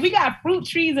neighborhood. Like we got fruit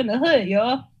trees in the hood,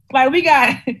 y'all. Like we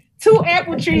got 2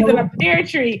 apple trees and a pear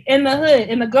tree in the hood,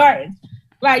 in the garden.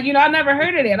 Like, you know, I never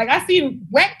heard of that. Like I seen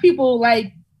black people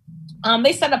like,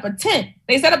 they set up a tent.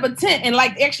 And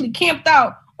like actually camped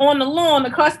out on the lawn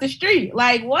across the street.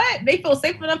 Like what? They feel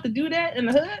safe enough to do that in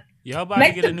the hood? Y'all about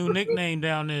to get a new nickname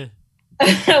down there.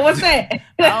 What's that?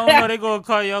 I don't know. They gonna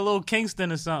call y'all Little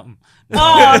Kingston or something.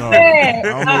 Oh man! I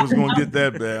don't know if it's gonna get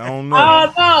that bad. I don't know.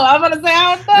 I'm gonna say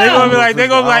I don't know. They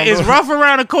gonna be like, it's rough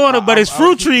around the corner, but it's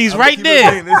fruit trees right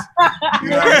there. They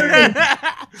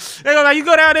gonna like, you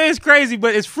go down there, it's crazy,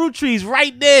 but it's fruit trees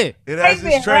right there. It has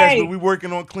its trash, but we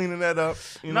working on cleaning that up.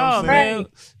 You know what I'm saying? Man,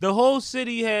 the whole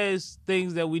city has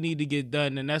things that we need to get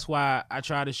done, and that's why I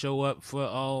try to show up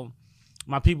for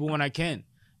my people when I can.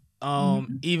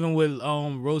 Even with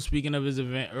Rose speaking of his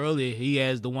event earlier, he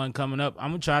has the one coming up. I'm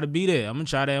gonna try to be there. I'm gonna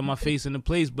try to have my face in the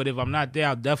place. But if I'm not there,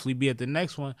 I'll definitely be at the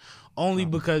next one. Only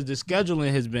because the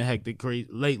scheduling has been hectic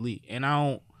lately, and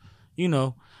I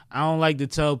don't like to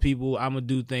tell people I'm gonna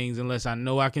do things unless I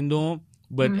know I can do them.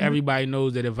 But everybody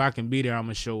knows that if I can be there, I'm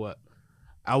gonna show up.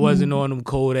 I wasn't on them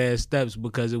cold ass steps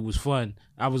because it was fun.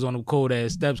 I was on them cold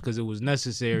ass steps because it was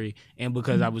necessary and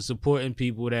because I was supporting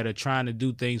people that are trying to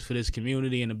do things for this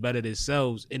community and to better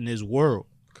themselves in this world.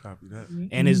 Copy that.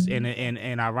 And it's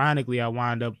and ironically, I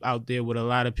wind up out there with a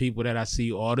lot of people that I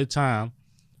see all the time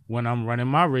when I'm running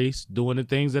my race, doing the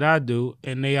things that I do,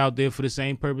 and they out there for the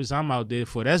same purpose I'm out there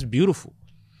for. That's beautiful.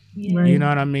 Yeah. You know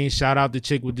what I mean? Shout out to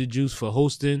Chick with the Juice for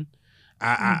hosting.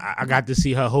 I got to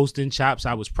see her hosting chops.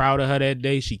 I was proud of her that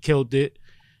day. She killed it.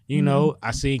 You know,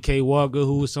 I seen Kay Walker,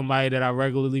 who was somebody that I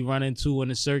regularly run into on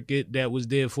the circuit that was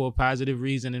there for a positive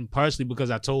reason, and partially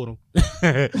because I told him.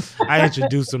 I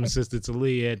introduced him, Sister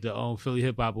Talia, at the Philly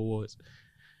Hip Hop Awards.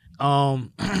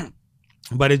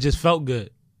 But it just felt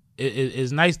good.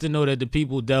 It's nice to know that the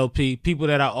people, Del P, people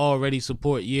that I already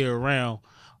support year round,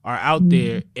 are out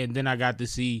there, and then I got to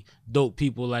see dope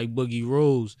people like Boogie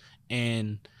Rose,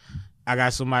 and I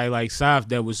got somebody like Saf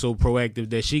that was so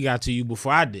proactive that she got to you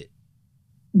before I did.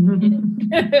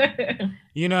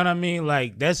 You know what I mean?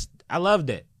 Like I love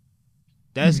that.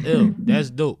 That's ill.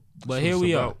 That's dope. But here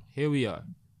we are.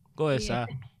 Go ahead, Saf.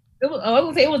 I was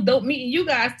gonna say it was dope meeting you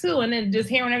guys too, and then just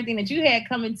hearing everything that you had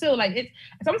coming too. Like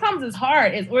sometimes it's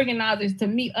hard as organizers to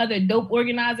meet other dope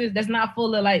organizers that's not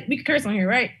full of like, we can curse on here,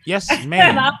 right? Yes,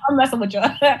 man. I'm messing with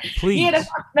y'all. Please. Yeah,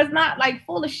 that's not like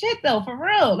full of shit though, for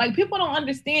real. Like people don't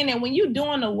understand that when you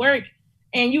doing the work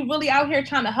and you really out here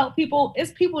trying to help people,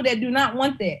 it's people that do not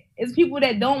want that. It's people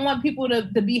that don't want people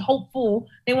to be hopeful.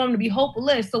 They want them to be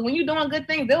hopeless. So when you're doing good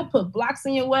things, they'll put blocks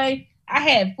in your way. I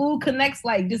had food connects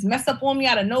like just mess up on me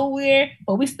out of nowhere,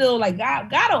 but we still like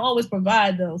God'll always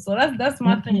provide though. So that's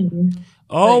my thing.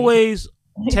 Always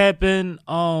tap in.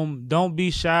 Don't be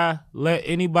shy. Let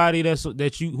anybody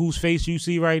whose face you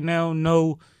see right now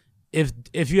know if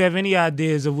you have any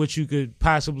ideas of what you could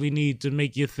possibly need to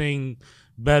make your thing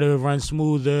better, run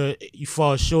smoother, you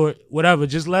fall short, whatever.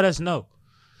 Just let us know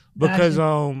because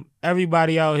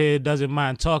everybody out here doesn't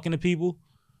mind talking to people.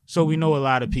 So we know a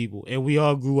lot of people, and we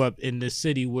all grew up in this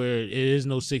city where it is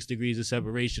no 6 degrees of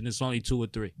separation. It's only 2 or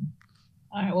 3.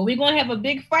 All right. Well, we're gonna have a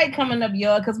big fight coming up,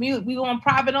 y'all, because we on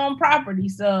private owned property.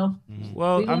 So,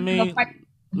 well, I mean,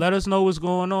 let us know what's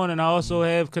going on, and I also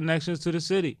have connections to the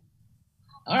city.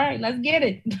 All right, let's get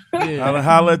it. Yeah. I'll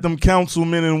holler at them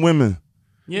councilmen and women.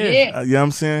 Yeah. You know what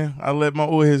I'm saying? I'll let my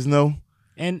old heads know.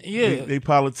 And yeah, they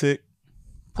politic.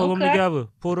 Pull them together.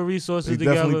 Pull the resources they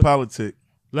together. Definitely politic.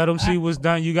 Let them see what's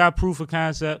done. You got proof of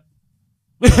concept.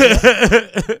 Let's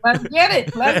get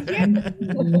it. Let's get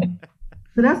it.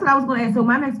 So that's what I was going to ask. So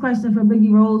my next question for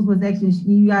Boogie Rose was actually,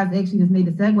 you guys actually just made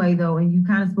a segue though, and you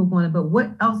kind of spoke on it, but what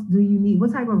else do you need?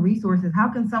 What type of resources? How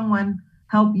can someone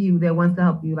help you that wants to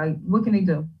help you? Like, what can they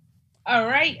do? All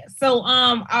right. So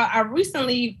I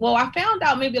recently, I found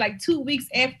out maybe like 2 weeks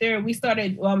after we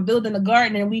started building the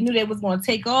garden and we knew that it was going to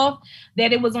take off,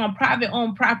 that it was on private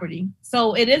owned property.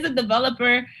 So it is a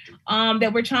developer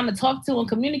that we're trying to talk to and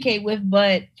communicate with,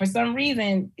 but for some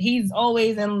reason he's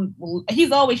always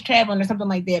traveling or something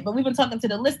like that. But we've been talking to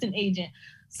the listing agent.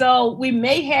 So we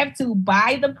may have to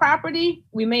buy the property.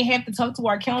 We may have to talk to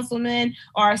our councilman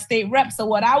or our state rep. So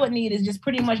what I would need is just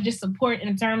pretty much just support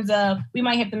in terms of, we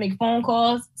might have to make phone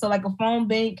calls. So like a phone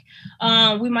bank.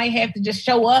 We might have to just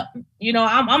show up. You know,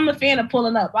 I'm a fan of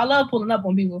pulling up. I love pulling up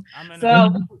on people.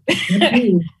 So,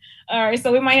 all right.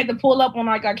 So we might have to pull up on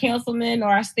like our councilman or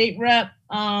our state rep.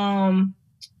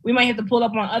 We might have to pull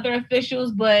up on other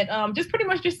officials, but just pretty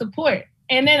much just support.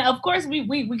 And then, of course, we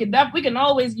can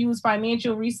always use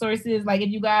financial resources. Like if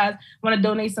you guys want to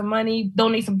donate some money,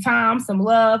 donate some time, some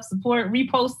love, support,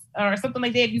 repost, or something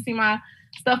like that. If you see my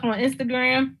stuff on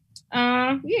Instagram,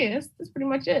 that's pretty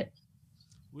much it.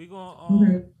 We're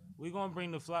gonna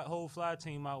bring the whole fly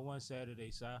team out one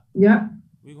Saturday, Si. Yeah.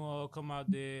 We're gonna all come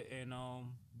out there and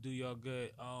do y'all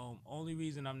good. Only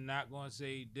reason I'm not gonna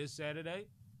say this Saturday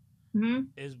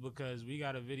is because we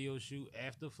got a video shoot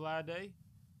after Fly Day.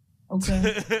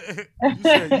 Okay.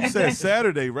 you said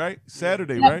Saturday, right?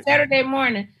 Saturday, right? Saturday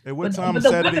morning. At what time is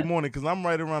Saturday morning? Because I'm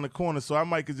right around the corner, so I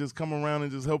might could just come around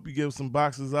and just help you give some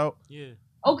boxes out. Yeah.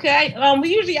 Okay.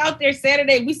 We usually out there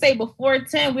Saturday. We say before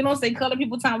 10. We don't say color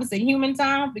people time. We say human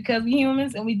time because we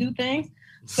humans and we do things.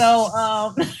 So,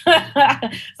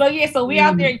 so we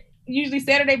out there usually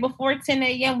Saturday before 10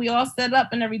 a.m. We all set up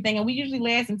and everything, and we usually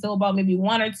last until about maybe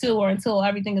 1 or 2 or until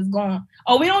everything is gone.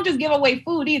 Oh, we don't just give away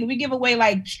food either. We give away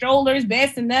like strollers,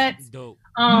 bassinets, dope,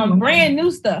 brand new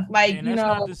stuff. Like, and that's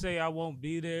not to say I won't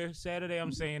be there Saturday.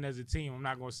 I'm saying as a team, I'm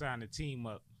not gonna sign the team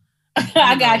up.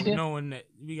 I got you. Knowing that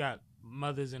we got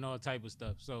mothers and all type of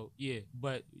stuff. So we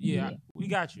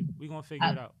got you. We gonna figure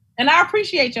it out. And I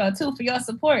appreciate y'all too for your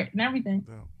support and everything.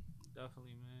 Yeah.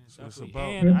 Definitely, man.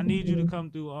 Definitely. And I need you to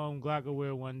come through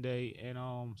Glockerware one day and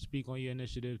speak on your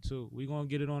initiative too. We're gonna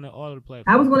get it on all of the platforms.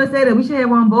 I was gonna say that we should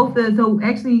have on both so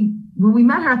actually when we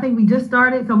met her, I think we just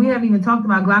started, so we haven't even talked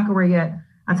about Glockerware yet.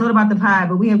 I told about the pod,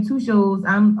 but we have 2 shows.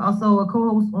 I'm also a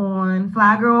co-host on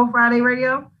Fly Girl Friday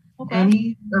Radio, and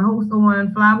he's the host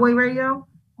on Flyboy Radio,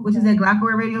 which is at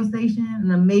Glockerware Radio Station,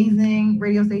 an amazing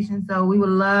radio station. So we would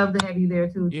love to have you there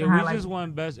too. Yeah, we just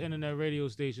won Best Internet Radio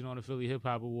Station on the Philly Hip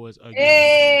Hop Awards again.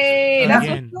 Hey, that's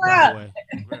what's up.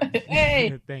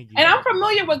 Hey, thank you. And I'm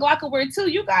familiar with Glockerware too.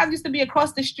 You guys used to be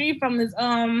across the street from this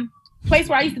place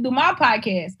where I used to do my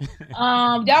podcast.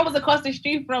 Y'all was across the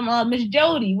street from Miss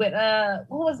Jody with what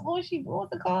was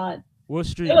it called? What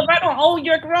street? It was right on Old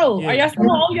York Road. Yeah. Are y'all still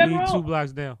on Old York Road? 2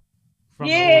 blocks down.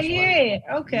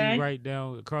 Okay. Right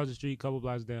down across the street, couple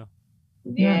blocks down.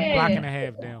 Yeah. Block and a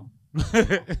half down.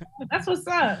 That's what's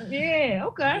up. Yeah,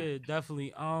 okay. Yeah,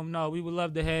 definitely. No, we would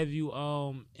love to have you.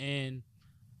 And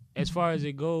as far as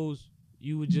it goes,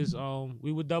 you would just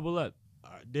we would double up.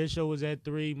 Their show was at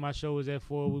 3, my show was at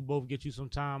 4. We both get you some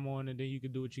time on, and then you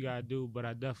can do what you gotta do. But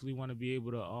I definitely want to be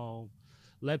able to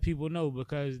let people know,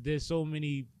 because there's so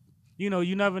many. You know,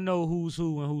 you never know who's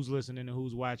who and who's listening and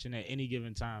who's watching at any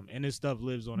given time. And this stuff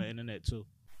lives on the internet too.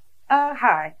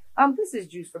 Hi. This is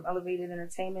Juice from Elevated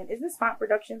Entertainment. Is this Font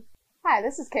Production? Hi,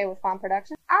 this is Kay with Font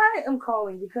Production. I am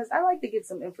calling because I like to get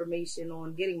some information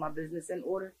on getting my business in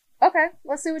order. Okay,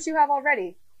 let's see what you have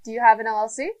already. Do you have an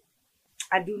LLC?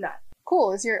 I do not.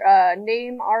 Cool. Is your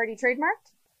name already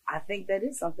trademarked? I think that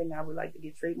is something I would like to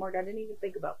get trademarked. I didn't even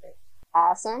think about that.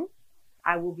 Awesome.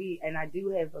 I will be, and I do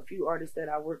have a few artists that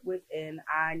I work with, and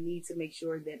I need to make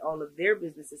sure that all of their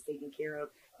business is taken care of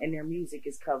and their music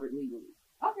is covered legally.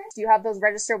 Okay. Do you have those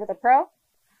registered with a pro?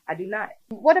 I do not.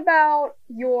 What about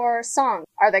your songs?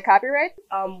 Are they copyrighted?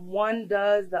 One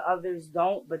does, the others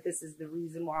don't, but this is the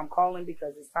reason why I'm calling,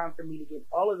 because it's time for me to get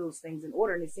all of those things in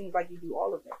order, and it seems like you do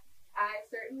all of them. I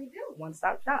certainly do.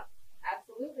 One-stop shop.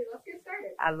 Absolutely. Absolutely. Let's get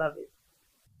started. I love it.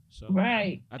 So,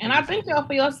 Right. I thank y'all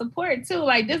for your support too.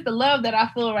 Like just the love that I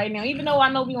feel right now. Even though I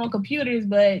know we on computers,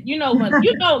 but you know love.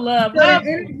 Love.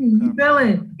 Energy, you feel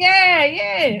it. Yeah.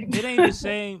 It ain't the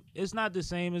same. It's not the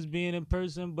same as being in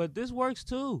person, but this works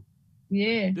too.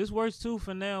 Yeah. This works too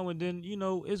for now, and then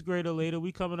it's greater later.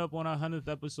 We coming up on our 100th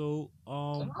episode.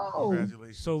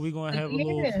 Congratulations. So we're gonna have a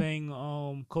little thing,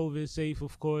 COVID safe,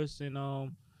 of course, and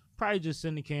probably just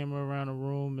send the camera around the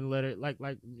room and let it like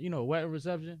wedding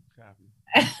reception. Copy.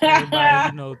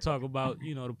 Everybody, talk about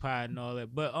the pie and all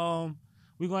that. But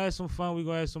we're gonna have some fun. We're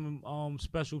gonna have some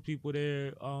special people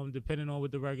there. Depending on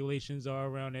what the regulations are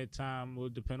around that time, will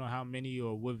depend on how many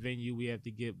or what venue we have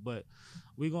to get. But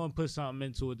we're gonna put something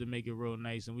into it to make it real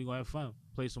nice, and we're gonna have fun.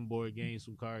 Play some board games,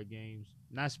 some card games.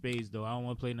 Not spades though. I don't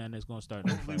want to play nothing that's gonna start.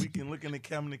 Hopefully we can look in the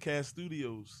Cabinet Cast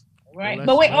Studios. Right. Well,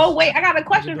 but wait. I got a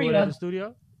question for you. At the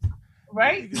studio.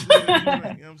 Right? You know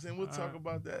what I'm saying? We'll talk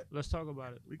about that. Let's talk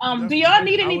about it. Do y'all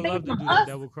need anything from us?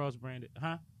 That will cross-brand it,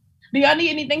 huh? Do y'all need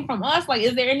anything from us? Like,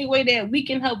 is there any way that we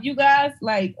can help you guys,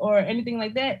 like, or anything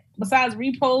like that, besides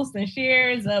reposts and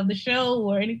shares of the show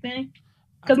or anything?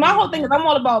 Because my whole thing is I'm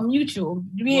all about mutual.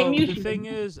 The thing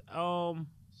is,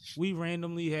 we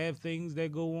randomly have things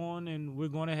that go on, and we're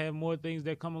going to have more things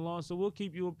that come along, so we'll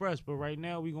keep you abreast. But right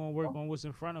now, we're going to work on what's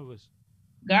in front of us.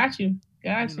 Got you.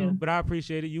 But I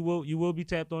appreciate it. You will be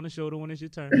tapped on the shoulder when it's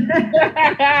your turn.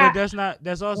 But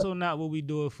that's also not what we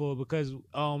do it for, because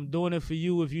doing it for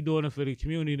you, if you're doing it for the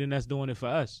community, then that's doing it for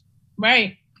us.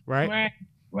 Right.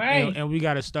 And we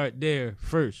got to start there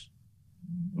first.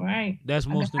 Right. That's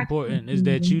most important, is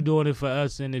that you doing it for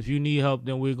us, and if you need help,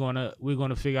 then we're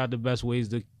gonna figure out the best ways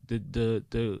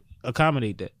to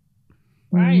accommodate that.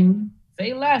 Right.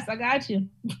 Say less. I got you.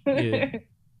 Yeah.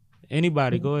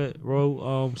 Anybody, go ahead,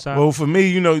 Ro. Well, for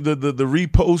me, the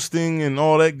reposting and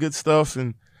all that good stuff,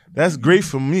 and that's great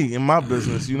for me in my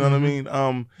business. You know what I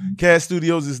mean? Cast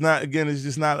Studios is not, again, it's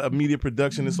just not a media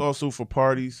production. It's also for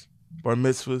parties, bar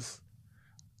mitzvahs,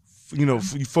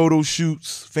 photo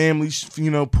shoots, family,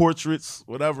 portraits,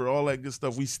 whatever, all that good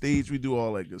stuff. We stage, we do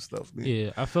all that good stuff, man.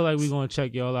 Yeah, I feel like we're gonna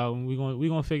check y'all out, and we're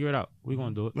gonna figure it out. We're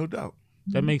gonna do it, no doubt.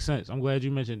 That makes sense. I'm glad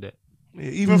you mentioned that. Yeah,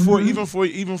 even for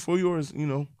yours,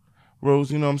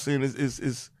 Rose, you know what I'm saying?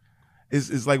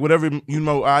 It's like whatever,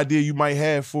 idea you might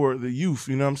have for the youth,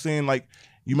 you know what I'm saying? Like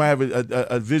you might have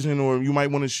a vision, or you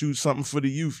might want to shoot something for the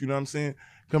youth, you know what I'm saying?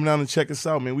 Come down and check us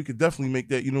out, man. We could definitely make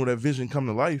that, that vision come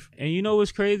to life. And you know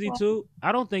what's crazy too?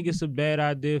 I don't think it's a bad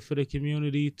idea for the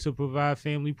community to provide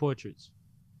family portraits.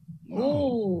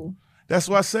 Ooh. That's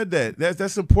why I said that.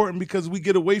 That's important, because we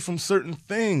get away from certain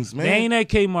things, man. They ain't at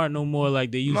Kmart no more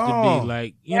like they used to be.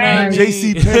 Like, you know what I mean?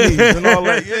 JC Penney's and all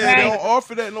that. Yeah, they don't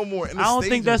offer that no more. I don't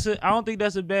think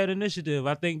that's a bad initiative.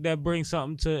 I think that brings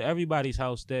something to everybody's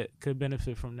house that could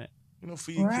benefit from that.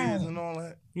 For your kids and all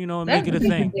that. Make it a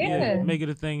thing. Yeah, make it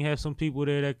a thing. Have some people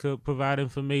there that could provide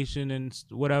information and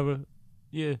whatever.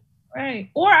 Yeah. Right.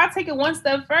 Or I'll take it one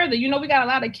step further. We got a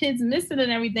lot of kids missing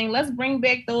and everything. Let's bring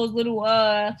back those little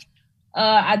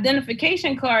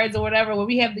identification cards or whatever, where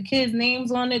we have the kids'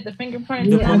 names on it, the fingerprints.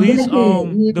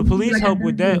 The police help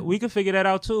with that. We can figure that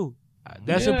out too.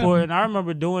 That's important. I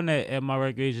remember doing that at my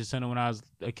recreation center when I was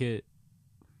a kid.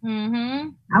 Mm-hmm.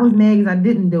 I was mad because I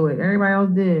didn't do it. Everybody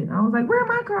else did. I was like, "Where are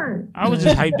my cards?" I was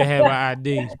just hyped to have an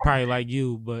ID, probably like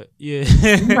you, but yeah.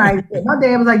 Right. My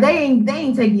dad was like, "They ain't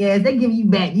taking your ass. They give you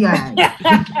back. Yeah,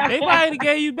 they probably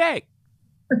gave you back."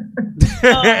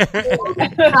 I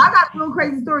got a little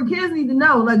crazy story. Kids need to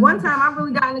know. Like one time, I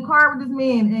really got in the car with this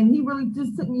man, and he really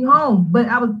just took me home. But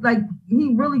I was like,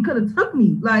 he really could have took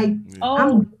me. Like,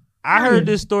 I heard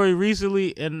this story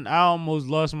recently, and I almost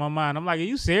lost my mind. I'm like, are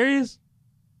you serious?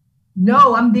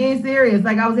 No, I'm dead serious.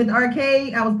 Like I was at the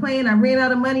arcade, I was playing, I ran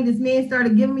out of money. This man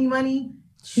started giving me money.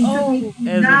 He took me to as a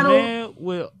McDonald's, man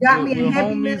with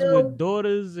Happy Meal, with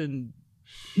daughters and.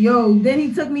 Then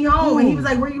he took me home and he was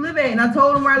like, "Where you live at?" And I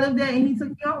told him where I lived at, and he took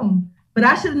me home. But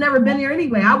I should have never been there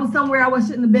anyway. I was somewhere I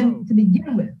shouldn't have been to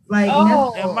begin with. Like,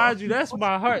 and mind you, that's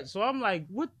my heart. So I'm like,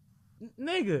 what,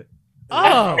 nigga?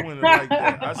 I wouldn't like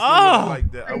that. I still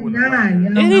like that. I wouldn't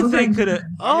like that. Anything could have.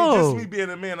 Just me being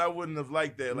a man, I wouldn't have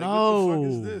liked that. Like, what the fuck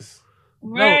is this?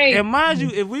 Right. No, and mind you,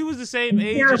 if we was the same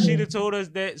age and she'd have told us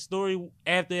that story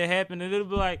after it happened, and it'd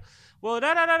be like, well,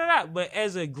 da. But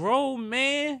as a grown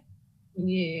man,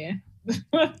 yeah.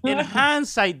 In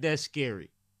hindsight, that's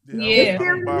scary. Yeah.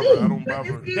 I don't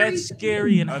bother. That's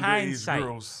scary in Underage hindsight.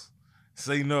 Girls.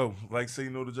 Say no. Like, say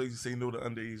no to Jay-Z, say no to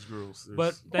underage girls.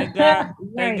 But thank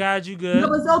God you good. I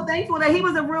was so thankful that he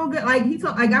was a real good, like, he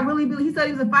said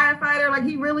he was a firefighter. Like,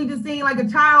 he really just seemed like a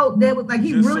child that was like,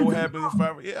 he just really so happy.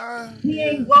 he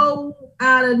ain't go.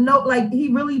 out of no, like he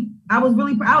really, I was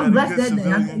blessed that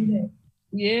day. I'll tell you that.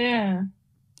 Yeah.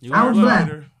 I was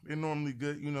blessed. They're normally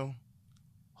good, you know.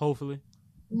 Hopefully.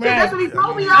 Right. That's what he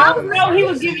told me. I don't know. He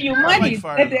was giving you money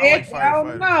at the end. I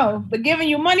don't know. The giving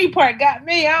you money part got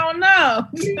me. I don't know.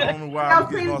 I don't know why I was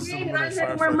playing the game and I didn't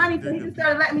have more money, so he just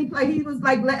started letting me play. He was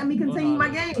like letting me continue my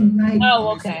game. Like,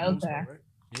 okay.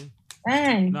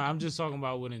 Dang. No, I'm just talking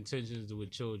about with intentions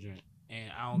with children. And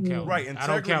I don't count. Right,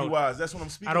 integrity-wise, that's what I'm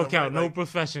speaking I don't of, count right? no like,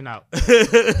 profession out.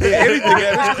 anything,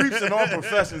 there's creeps in all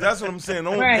professions. That's what I'm saying.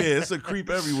 It's a creep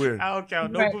everywhere. I don't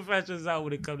count no professions out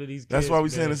when it comes to these kids. That's why we're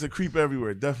saying it's a creep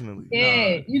everywhere, definitely.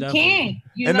 Yeah, you can't.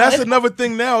 And that's another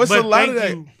thing now. It's a lot of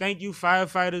that. Thank you,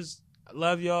 firefighters.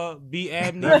 Love y'all. B.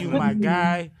 Abney, you my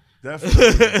guy.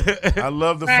 Definitely. I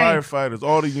love the firefighters,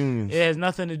 all the unions. It has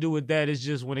nothing to do with that. It's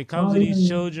just when it comes to these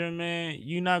children, man,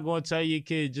 you're not going to tell your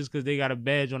kid just because they got a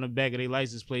badge on the back of their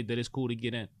license plate that it's cool to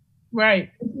get in.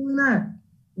 Right. Not.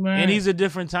 And these are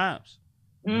different times.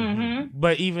 Mm-hmm.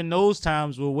 But even those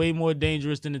times were way more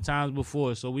dangerous than the times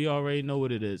before. So we already know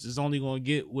what it is. It's only going to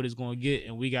get what it's going to get.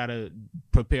 And we got to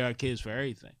prepare our kids for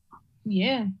everything.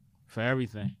 Yeah. For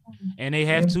everything. And they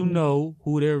have to know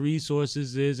who their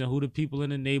resources is and who the people in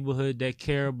the neighborhood that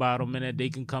care about them and that they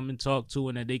can come and talk to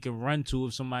and that they can run to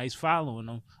if somebody's following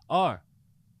them are.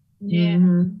 Yeah.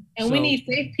 And we need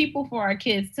safe people for our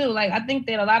kids too. Like, I think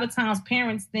that a lot of times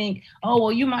parents think, oh,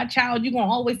 well, you my child, you're going to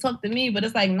always talk to me. But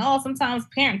it's like, no, sometimes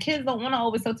kids don't want to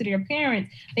always talk to their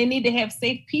parents. They need to have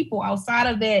safe people outside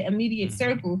of that immediate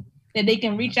circle that they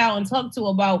can reach out and talk to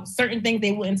about certain things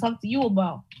they wouldn't talk to you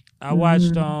about. I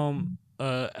watched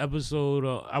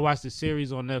episode. I watched the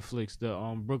series on Netflix, the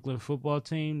Brooklyn football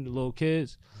team, the little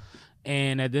kids.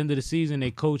 And at the end of the season, their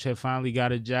coach had finally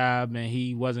got a job, and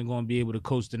he wasn't going to be able to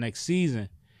coach the next season.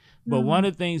 But one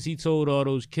of the things he told all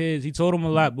those kids, he told them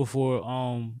a lot before,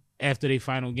 after their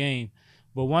final game.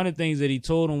 But one of the things that he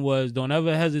told them was, don't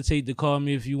ever hesitate to call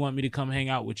me if you want me to come hang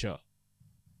out with y'all.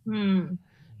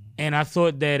 And I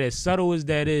thought that as subtle as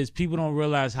that is, people don't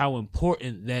realize how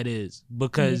important that is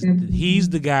because he's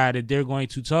the guy that they're going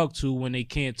to talk to when they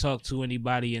can't talk to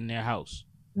anybody in their house.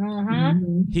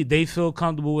 They feel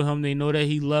comfortable with him. They know that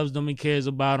he loves them and cares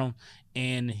about them,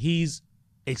 and he's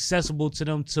accessible to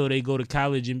them till they go to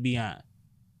college and beyond.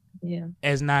 Yeah,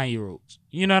 as 9-year-olds,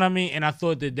 you know what I mean. And I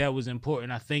thought that was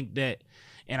important. I think that,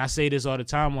 and I say this all the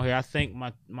time on here. I think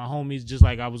my homies, just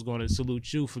like I was going to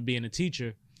salute you for being a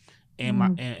teacher. And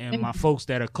my folks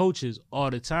that are coaches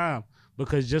all the time,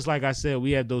 because just like I said,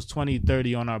 we have those 20,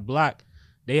 30 on our block.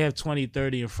 They have 20,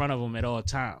 30 in front of them at all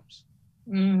times.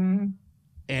 And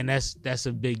that's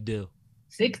a big deal.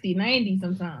 60, 90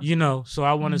 sometimes. You know, so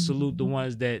I want to salute the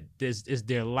ones that it's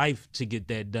their life to get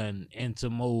that done and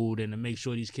to mold and to make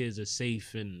sure these kids are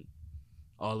safe and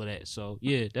all of that. So,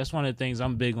 yeah, that's one of the things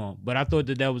I'm big on. But I thought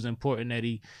that was important that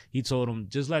he told them,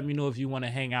 just let me know if you want to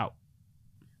hang out.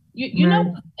 You know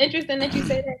what's interesting that you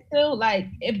say that too? Like,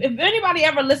 if anybody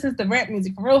ever listens to rap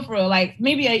music, for real, like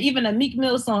maybe even a Meek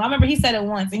Mill song. I remember he said it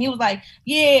once, and he was like,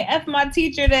 yeah, F my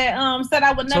teacher that said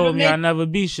I would never told me I never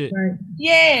be shit. Right.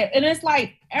 Yeah, and it's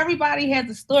like everybody has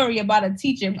a story about a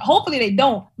teacher. Hopefully they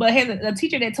don't, but has a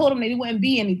teacher that told them that he wouldn't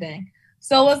be anything.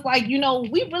 So it's like, you know,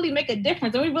 we really make a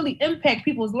difference and we really impact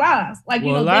people's lives. Like,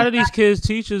 well, a lot of these kids'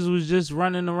 teachers was just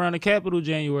running around the Capitol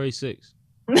January 6th.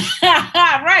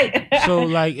 Right. So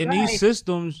like in these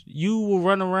systems, you will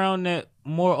run around that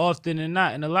more often than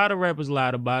not, and a lot of rappers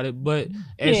lied about it. But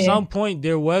at some point,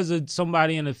 there was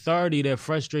somebody in authority that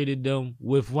frustrated them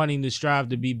with wanting to strive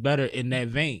to be better in that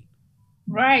vein.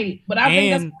 Right, but I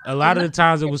think a lot of the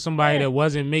times it was somebody that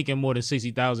wasn't making more than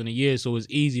 $60,000 a year, so it's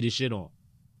easy to shit on.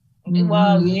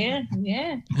 Well, yeah. Well,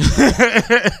 yeah,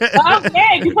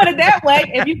 if you put it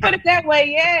that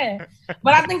way, yeah.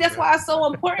 But I think that's why it's so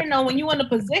important, though, when you're in a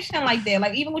position like that.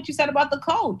 Like, even what you said about the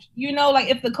coach, you know, like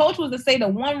if the coach was to say the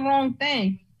one wrong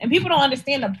thing, and people don't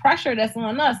understand the pressure that's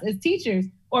on us as teachers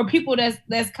or people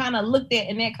that's kind of looked at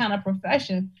in that kind of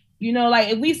profession. You know, like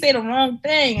if we say the wrong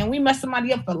thing and we mess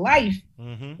somebody up for life,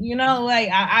 you know, like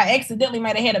I accidentally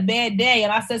might have had a bad day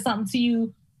and I said something to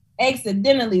you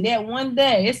accidentally that one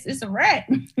day, it's a wrap.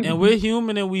 And we're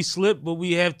human and we slip, but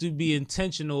we have to be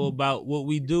intentional about what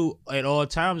we do at all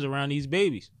times around these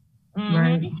babies.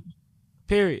 Right.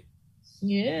 Period.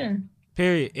 Yeah.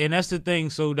 Period. And that's the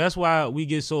thing. So that's why we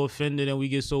get so offended and we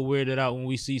get so weirded out when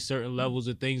we see certain levels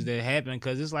of things that happen,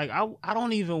 because it's like I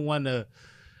don't even want to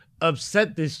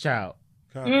upset this child.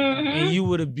 And you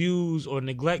would abuse or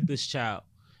neglect this child.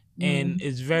 And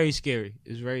it's very scary.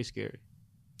 It's very scary.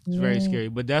 It's very scary,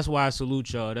 but that's why I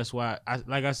salute y'all. That's why,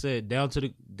 like I said, down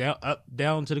to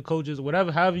the coaches,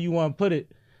 however you want to put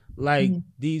it. Like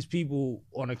these people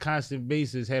on a constant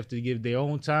basis have to give their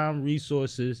own time,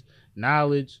 resources,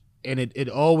 knowledge, and it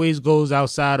always goes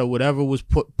outside of whatever was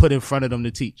put in front of them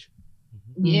to teach.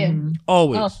 Yeah.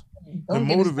 Always. The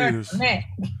motivators.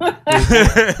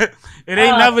 It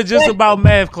ain't never just about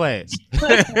math class.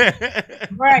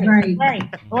 right.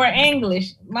 Or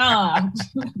English. Mom.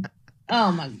 Oh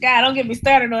my God, don't get me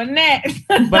started on that.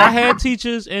 But I had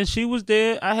teachers, and she was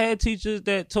there. I had teachers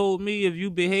that told me if you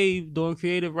behave during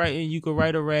creative writing, you could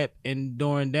write a rap, and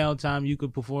during downtime, you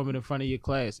could perform it in front of your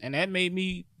class. And that made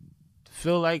me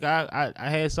feel like I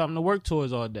had something to work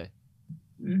towards all day.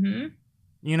 Mm-hmm.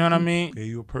 You know what I mean? Gave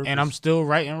you a purpose. And I'm still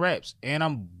writing raps, and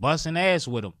I'm busting ass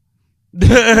with them.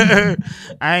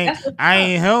 I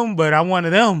ain't him, but I'm one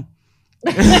of them.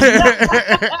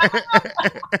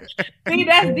 See,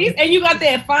 that's these, and you got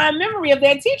that fine memory of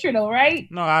that teacher, though, right?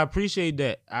 No, I appreciate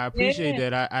that.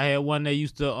 That. I had one that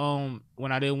used to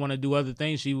when I didn't want to do other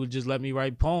things, she would just let me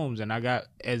write poems, and I got,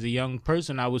 as a young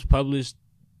person, I was published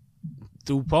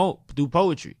through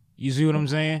poetry. You see what I'm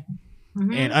saying?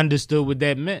 Mm-hmm. And understood what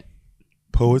that meant.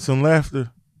 Poets and laughter.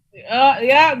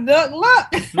 Yeah, look.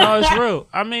 No, it's real.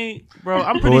 I mean, bro,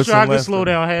 I'm pretty sure I could slow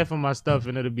down half of my stuff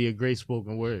and it'll be a great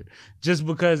spoken word. Just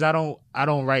because I don't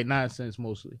write nonsense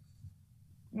mostly.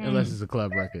 Unless it's a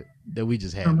club record that we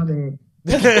just had. Copy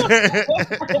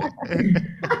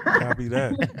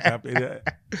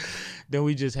that. Then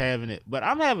we just having it. But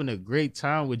I'm having a great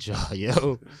time with y'all,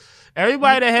 yo.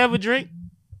 Everybody that have a drink,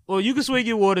 well, you can swig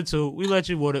your water too. We'll let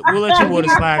your water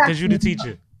slide because you the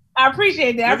teacher. I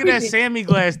appreciate that. Look at that Sammy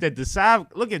glass that the side.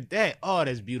 Look at that. Oh,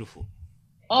 that's beautiful.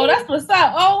 Oh, that's what's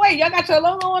up. Oh, wait, y'all got your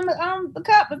logo on the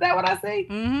cup. Is that what I see?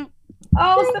 Mm-hmm.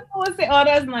 Oh, oh,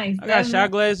 that's nice. I got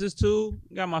shot glasses too.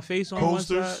 Got my face on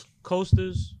Coasters. one side.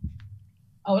 Coasters.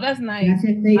 Oh, that's nice.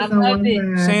 I love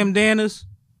it. Sam Danas.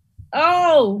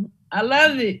 Oh, I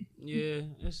love it. Yeah,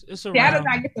 it's around. Yeah, I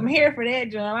gotta get some hair for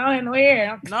that, John. I don't have no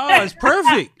hair. No, it's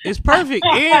perfect. It's perfect.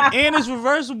 And it's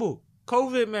reversible.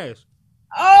 COVID mask.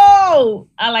 Oh,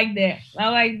 I like that.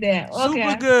 Okay.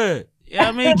 Super good. Yeah,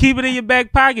 I mean, keep it in your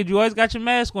back pocket. You always got your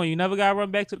mask on. You never gotta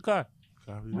run back to the car.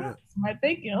 Copy that. My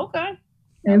thinking. Okay.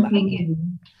 I like it.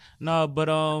 No,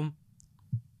 but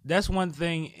that's one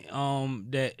thing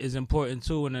that is important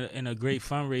too in a great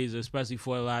fundraiser, especially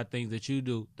for a lot of things that you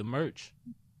do. The merch.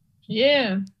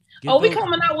 Yeah. We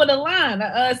coming out with a line,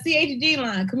 a CHG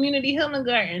line, Community Healing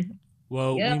Garden.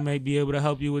 Well, we may be able to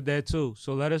help you with that too.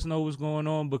 So let us know what's going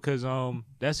on because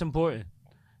that's important.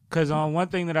 Because one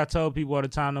thing that I tell people all the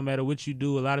time, no matter what you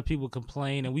do, a lot of people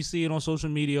complain, and we see it on social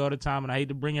media all the time. And I hate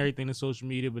to bring everything to social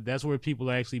media, but that's where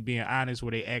people are actually being honest,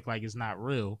 where they act like it's not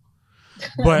real.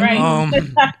 But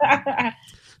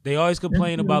they always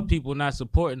complain about people not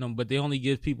supporting them, but they only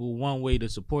give people one way to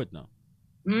support them.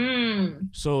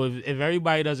 So if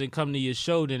everybody doesn't come to your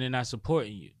show, then they're not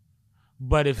supporting you.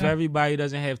 But if everybody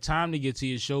doesn't have time to get to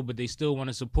your show, but they still want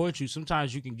to support you,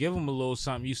 sometimes you can give them a little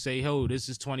something. You say, "Oh, this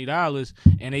is $20,"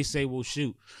 and they say, "Well,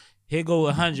 shoot, here go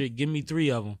 100. Give me 3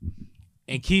 of them,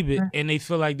 and keep it." And they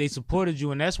feel like they supported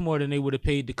you, and that's more than they would have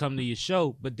paid to come to your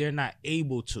show. But they're not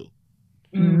able to.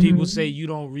 People say you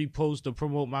don't repost or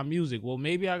promote my music. Well,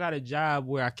 maybe I got a job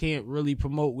where I can't really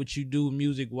promote what you do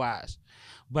music wise,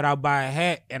 but I'll buy a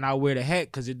hat and I'll wear the hat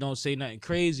because it don't say nothing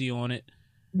crazy on it.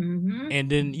 And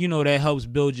then, that helps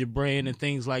build your brand and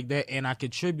things like that. And I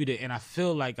contributed and I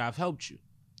feel like I've helped you.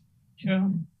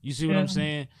 Sure. You see what I'm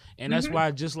saying? And that's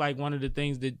why, just like one of the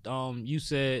things that you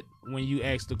said when you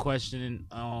asked the question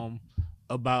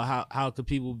about how could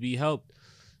people be helped,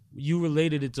 you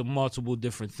related it to multiple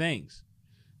different things.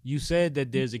 You said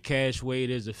that there's a cash way,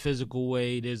 there's a physical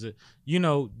way, there's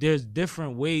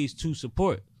different ways to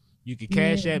support. You could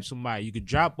cash app somebody. You could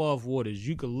drop off waters.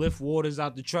 You could lift waters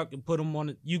out the truck and put them on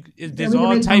it. There's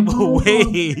all type of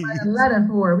ways. A letter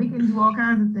for it. We can do all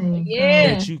kinds of things.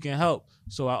 Yeah. That you can help.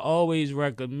 So I always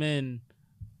recommend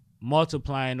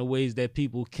multiplying the ways that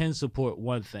people can support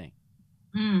one thing.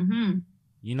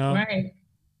 Right.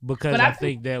 Because I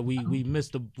think that we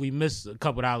miss a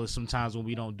couple dollars sometimes when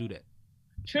we don't do that.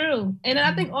 True. And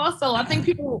I think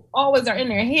people always are in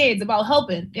their heads about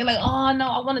helping. They're like, "Oh no,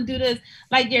 I want to do this."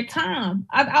 Like your time.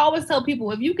 I always tell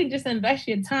people, if you can just invest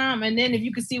your time and then if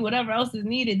you can see whatever else is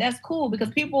needed, that's cool,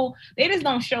 because people, they just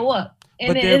don't show up.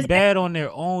 And but they're bad on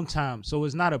their own time. So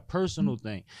it's not a personal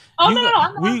thing.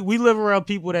 No. We live around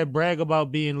people that brag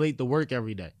about being late to work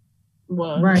every day.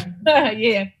 Well, right.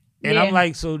 Yeah. And I'm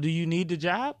like, so do you need the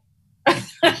job?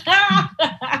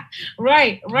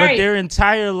 Right. But their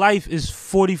entire life is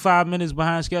 45 minutes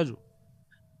behind schedule.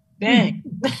 Dang.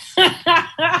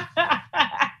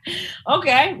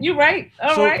 Okay, you're right.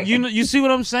 All so right. you see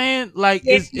what I'm saying? Like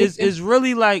it's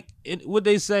really like what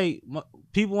they say.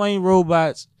 People ain't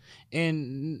robots,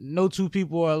 and no two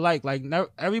people are alike. Like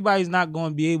everybody's not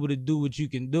going to be able to do what you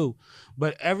can do,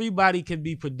 but everybody can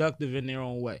be productive in their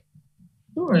own way.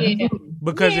 Sure. Yeah.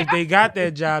 Because if they got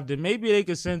that job, then maybe they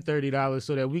could send $30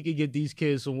 so that we could get these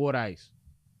kids some water ice.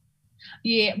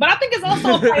 Yeah, but I think it's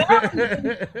also a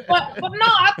priority. but no,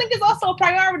 I think it's also a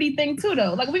priority thing too,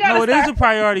 though. Like we gotta. No, it is a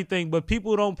priority thing, but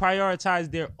people don't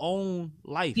prioritize their own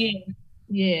life.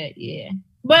 Yeah.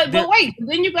 But wait,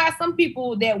 then you got some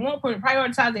people that won't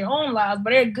prioritize their own lives, but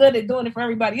they're good at doing it for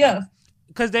everybody else.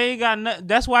 Because they ain't got nothing.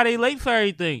 That's why they late for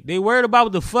everything. They worried about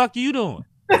what the fuck you doing.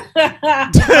 They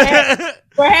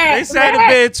sat in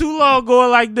bed too long going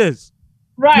like this.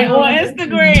 Right, on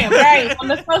Instagram, right, on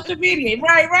the social media,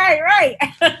 right.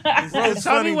 Bro,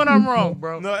 tell me when I'm wrong,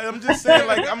 bro. No, I'm just saying,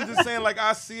 like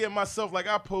I see it myself. Like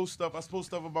I post stuff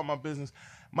about my business.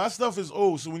 My stuff is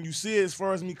old, so when you see it, as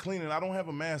far as me cleaning, I don't have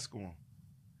a mask on.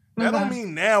 That don't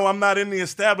mean now I'm not in the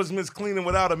establishments cleaning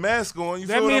without a mask on. You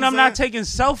that feel mean what I'm not taking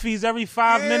selfies every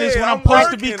 5 minutes when I'm working.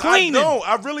 supposed to be cleaning.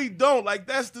 I really don't. Like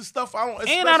that's the stuff I don't.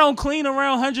 And I don't clean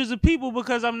around hundreds of people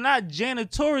because I'm not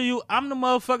janitorial. I'm the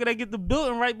motherfucker that get the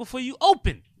building right before you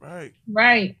open. Right.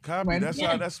 Copy.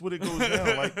 That's what it goes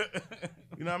down. Like,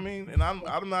 you know what I mean? And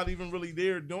I'm not even really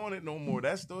there doing it no more.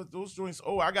 That's those joints.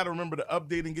 Oh, I got to remember to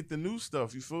update and get the new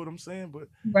stuff. You feel what I'm saying? But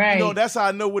you know, that's how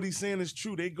I know what he's saying is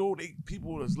true.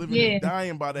 People that's living and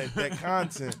dying by that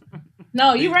content.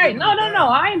 No, you're right. No.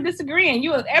 I ain't disagreeing.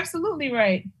 You are absolutely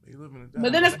right.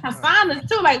 But then it's personas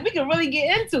too. Like we can really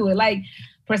get into it. Like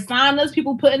personas,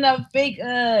 people putting up fake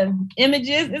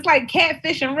images. It's like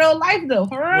catfish in real life, though.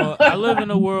 For real. Well, I live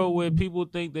in a world where people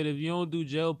think that if you don't do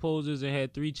jail poses and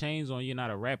had 3 chains on, you're not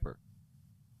a rapper.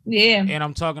 Yeah. And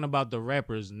I'm talking about the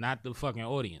rappers, not the fucking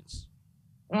audience.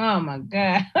 Oh my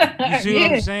God. You see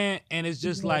what I'm saying? And it's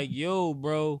just like, yo,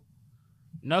 bro,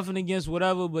 nothing against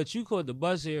whatever, but you caught the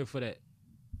bus here for that.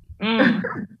 You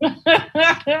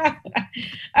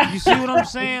see what I'm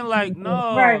saying? Like,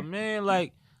 no, man,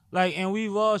 like, and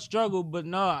we've all struggled, but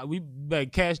no, we better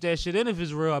cash that shit in if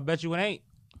it's real. I bet you it ain't.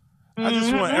 I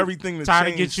just want everything to try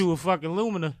change. To get you a fucking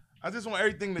Lumina. I just want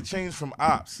everything to change from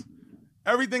ops.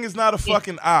 Everything is not a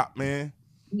fucking op, man.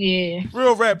 Yeah.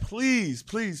 Real rap, please.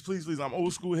 I'm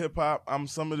old school hip hop. I'm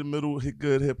some of the middle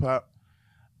good hip hop.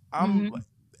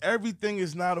 Everything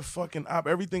is not a fucking op.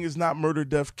 Everything is not murder,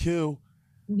 death, kill.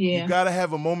 Yeah. You gotta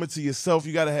have a moment to yourself.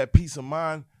 You gotta have peace of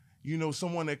mind. You know,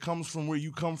 someone that comes from where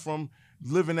you come from,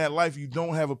 living that life, you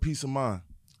don't have a peace of mind.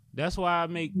 That's why I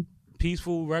make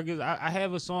peaceful records. I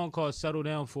have a song called "Settle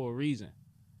Down" for a reason.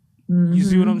 You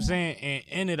see what I'm saying? And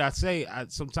in it, I say,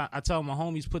 sometimes I tell my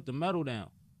homies, put the metal down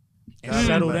and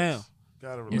settle down.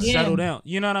 Settle down.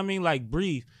 You know what I mean? Like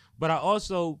breathe. But I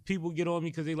also, people get on me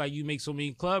because they like, you make so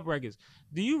many club records.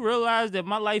 Do you realize that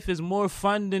my life is more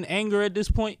fun than anger at this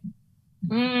point?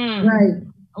 Right.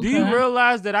 Do you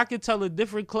realize that I could tell a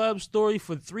different club story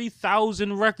for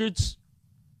 3,000 records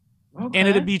and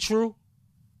it'll be true?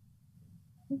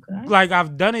 Okay. Like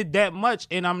I've done it that much,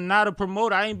 and I'm not a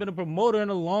promoter. I ain't been a promoter in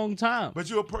a long time. But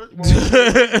you're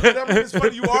it's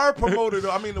funny. You are a promoter,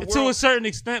 though. I mean, to a certain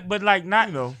extent, but like not,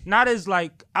 not as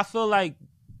like. I feel like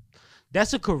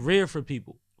that's a career for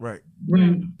people. Right.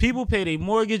 People pay their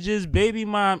mortgages, baby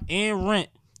mom, and rent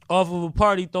off of a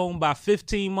party thrown by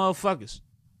 15 motherfuckers.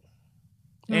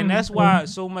 And that's why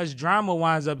so much drama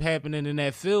winds up happening in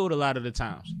that field a lot of the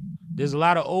times. There's a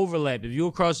lot of overlap. If you're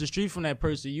across the street from that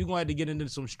person, you're going to have to get into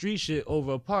some street shit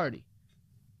over a party.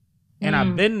 And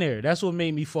I've been there. That's what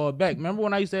made me fall back. Remember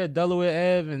when I used to have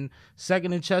Delaware Ave and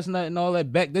 2nd and Chestnut and all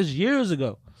that back? This years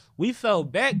ago. We fell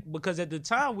back because at the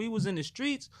time we was in the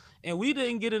streets and we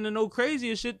didn't get into no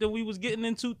crazier shit than we was getting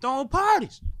into throwing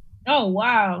parties. Oh,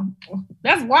 wow.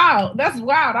 That's wild. That's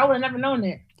wild. I would have never known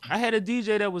that. I had a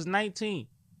DJ that was 19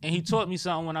 and he taught me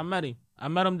something when I met him. I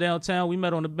met him downtown. We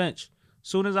met on the bench.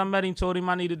 Soon as I met him, told him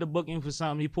I needed to book him for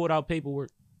something. He pulled out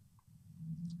paperwork.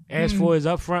 Asked for his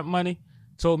upfront money.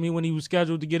 Told me when he was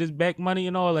scheduled to get his back money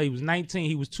and all that. He was 19.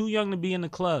 He was too young to be in the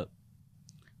club.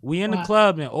 We in the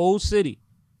club in Old City.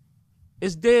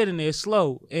 It's dead in there,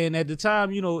 slow. And at the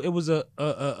time, you know, it was a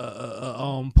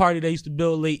party they used to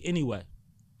build late anyway.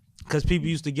 Because people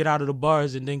used to get out of the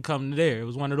bars and then come to there. It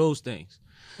was one of those things.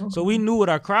 Okay. So we knew what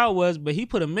our crowd was, but he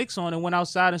put a mix on and went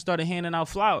outside and started handing out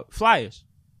flyers.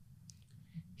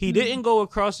 He didn't go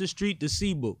across the street to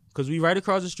Cebu because we right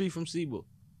across the street from Cebu.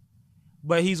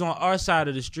 But he's on our side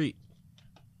of the street.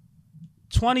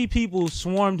 20 people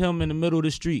swarmed him in the middle of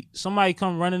the street. Somebody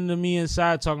come running to me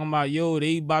inside talking about, yo,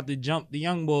 they about to jump the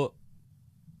young boy.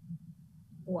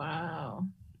 Wow.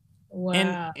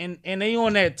 Wow. And they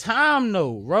on that time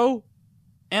though, bro.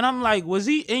 And I'm like, was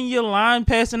he in your line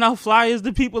passing out flyers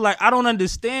to people? Like, I don't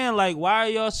understand. Like, why are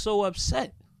y'all so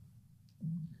upset?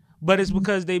 But it's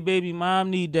because they baby mom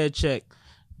need that check.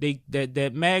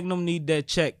 That Magnum need that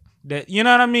check. That, you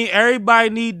know what I mean? Everybody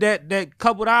need that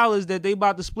couple dollars that they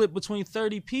about to split between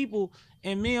 30 people.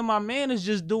 And me and my man is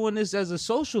just doing this as a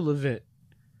social event.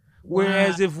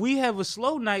 Whereas if we have a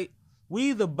slow night,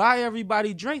 we either buy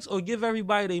everybody drinks or give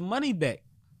everybody their money back.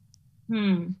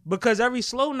 Because every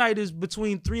slow night is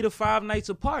between 3 to 5 nights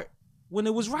apart when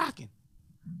it was rocking.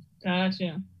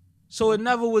 Gotcha. So it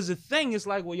never was a thing. It's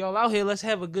like, well, y'all out here, let's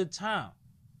have a good time.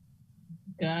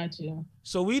 Gotcha.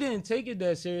 So we didn't take it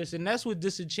that serious, and that's what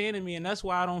disenchanted me, and that's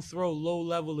why I don't throw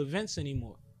low-level events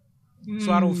anymore.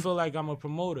 So I don't feel like I'm a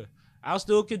promoter. I'll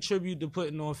still contribute to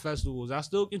putting on festivals. I'll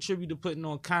still contribute to putting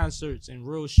on concerts and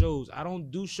real shows. I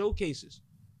don't do showcases.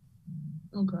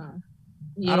 Okay.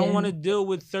 Yeah. I don't want to deal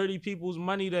with 30 people's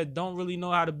money that don't really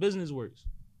know how the business works.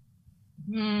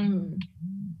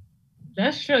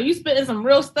 That's true. You spitting some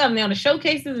real stuff now. The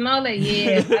showcases and all that.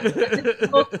 Yeah.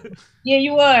 Yeah,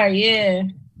 you are. Yeah.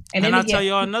 And I'll tell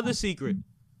y'all another secret.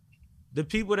 The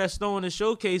people that's throwing the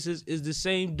showcases is the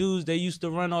same dudes that used to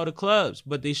run all the clubs,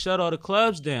 but they shut all the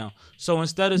clubs down. So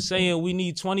instead of saying we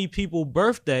need 20 people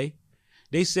birthday,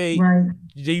 they say,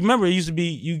 you remember it used to be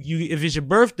you if it's your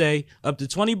birthday, up to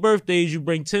 20 birthdays, you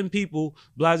bring 10 people,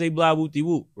 blase blah whoopty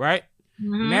whoop, right?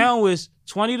 Now it's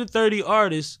 20 to 30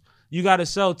 artists. You gotta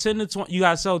sell 10 to 20. You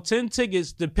gotta sell 10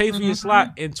 tickets to pay for your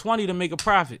slot and 20 to make a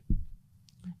profit.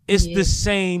 It's the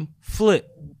same flip.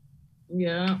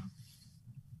 Yeah.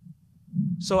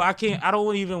 So I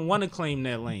don't even want to claim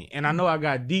that lane. And I know I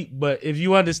got deep, but if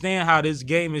you understand how this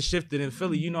game is shifted in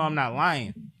Philly, you know I'm not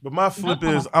lying. But my flip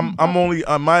is I'm only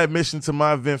on my admission to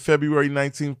my event February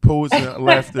 19th, Poets and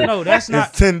Laughter. No, that's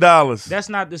not $10. That's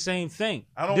not the same thing.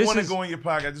 I don't want to go in your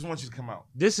pocket. I just want you to come out.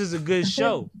 This is a good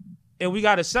show. And we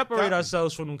got to separate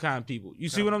ourselves from them kind of people. You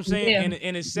see what I'm saying? Yeah.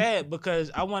 And it's sad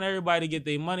because I want everybody to get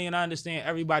their money, and I understand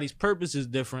everybody's purpose is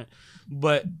different.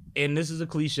 But, and this is a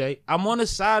cliche, I'm on the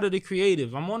side of the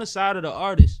creative. I'm on the side of the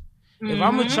artist. If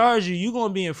I'm going to charge you, you're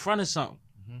going to be in front of something.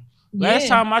 Last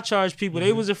time I charged people,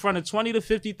 they was in front of 20 to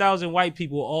 50,000 white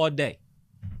people all day.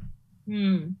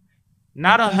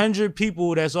 Not 100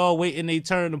 people that's all waiting their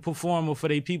turn to perform or for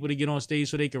their people to get on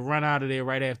stage so they can run out of there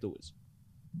right afterwards.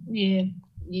 Yeah.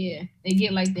 Yeah. They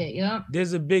get like that. Yeah.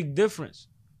 There's a big difference.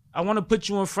 I want to put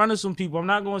you in front of some people. I'm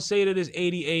not going to say that it's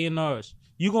 80 A&Rs.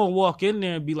 You're going to walk in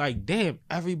there and be like, damn,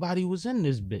 everybody was in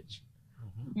this bitch.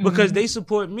 Because they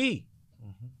support me.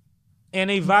 And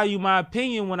they value my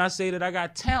opinion when I say that I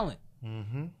got talent.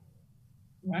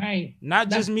 Right. Not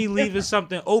just me leaving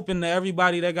something open to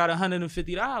everybody that got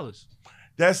 $150.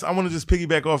 I want to just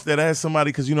piggyback off that. I had somebody,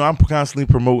 because, you know, I'm constantly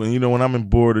promoting, you know, when I'm in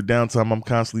board or downtime, I'm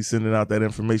constantly sending out that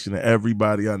information to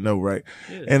everybody I know, right?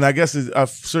 Yeah. And I guess a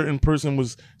certain person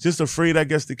was just afraid, I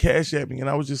guess, to cash at me. And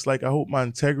I was just like, I hope my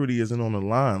integrity isn't on the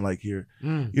line, like here. You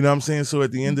know what I'm saying? So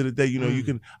at the end of the day, you know, you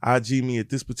can IG me at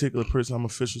this particular person. I'm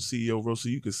official CEO, bro, so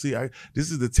you can see this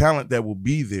is the talent that will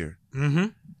be there.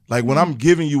 Like when I'm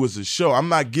giving you as a show, I'm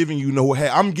not giving you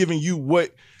I'm giving you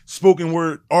what spoken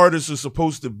word artists are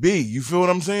supposed to be. You feel what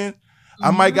I'm saying?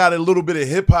 I might got a little bit of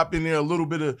hip hop in there, a little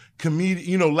bit of comedy,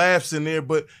 you know, laughs in there,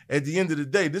 but at the end of the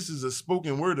day, this is a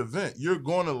spoken word event. Your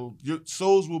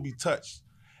souls will be touched.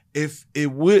 If I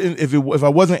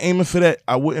wasn't aiming for that,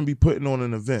 I wouldn't be putting on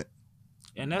an event.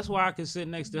 And that's why I can sit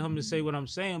next to him and say what I'm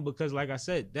saying, because like I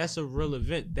said, that's a real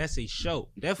event. That's a show.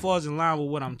 That falls in line with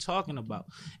what I'm talking about.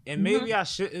 And maybe I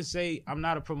shouldn't say I'm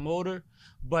not a promoter,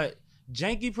 but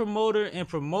janky promoter and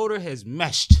promoter has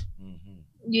meshed.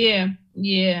 Yeah.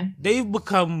 They've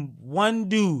become one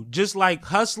dude, just like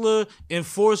Hustler,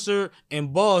 Enforcer,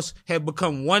 and Boss have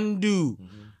become one dude.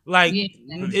 Like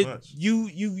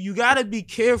you gotta be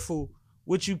careful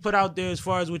what you put out there as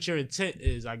far as what your intent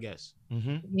is, I guess.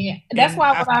 Yeah, that's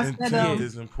why when I said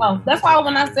that's why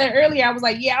when I said earlier, I was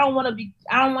like, yeah, I don't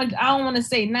want to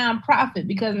say nonprofit,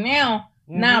 because now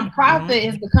nonprofit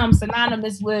has become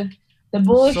synonymous with the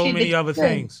bullshit. So many other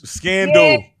things.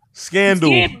 Scandal.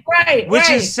 Right. Which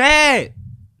is sad.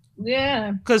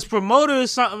 Yeah. Because promoter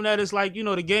is something that is like, you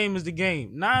know, the game is the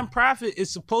game. Nonprofit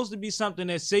is supposed to be something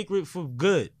that's sacred for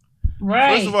good.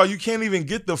 Right. First of all, you can't even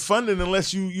get the funding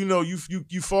unless you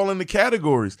fall in the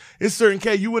categories. It's certain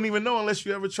you wouldn't even know unless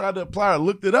you ever tried to apply or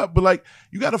looked it up. But like,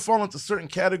 you got to fall into certain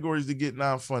categories to get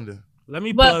non-funded. Let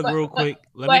me plug real quick.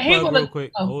 Hold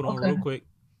on, okay. real quick.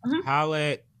 Holla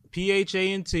at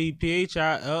PHANTPHILLY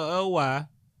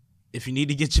if you need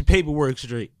to get your paperwork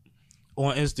straight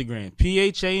on Instagram.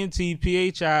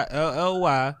 PHANTPHILLY,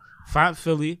 Font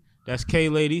Philly. That's K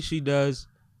Lady. She does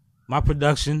my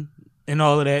production and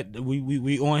all of that.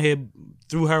 We on here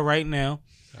through her right now.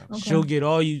 Okay. She'll get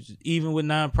all you, even with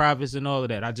nonprofits and all of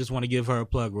that. I just want to give her a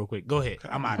plug real quick. Go ahead.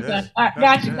 I'm out of Okay. this. All right,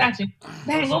 got you.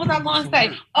 Dang, what was I going to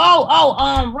say?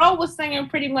 Ro was saying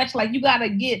pretty much like you gotta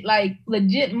get like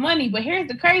legit money, but here's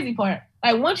the crazy part.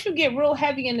 Like once you get real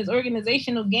heavy in this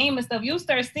organizational game and stuff, you'll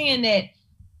start seeing that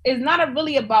it's not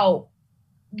really about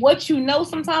what you know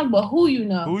sometimes, but who you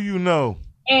know. Who you know.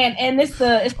 And it's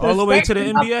the all the way to the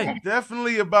NBA.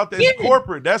 Definitely about that. It's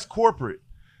corporate. That's corporate.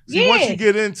 See, once you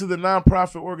get into the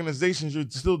nonprofit organizations, you're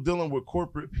still dealing with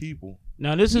corporate people.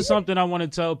 Now, this is something I want to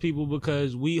tell people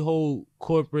because we hold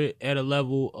corporate at a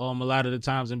level a lot of the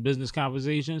times in business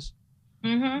conversations.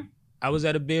 Mm-hmm. I was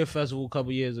at a beer festival a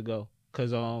couple years ago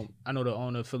because I know the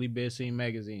owner of Philly Beer Scene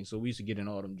magazine, so we used to get in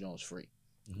all them joints free.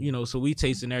 Mm-hmm. You know, so we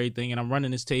tasting everything, and I'm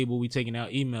running this table. We taking out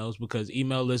emails because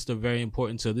email lists are very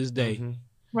important to this day. Mm-hmm.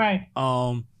 Right.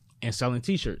 And selling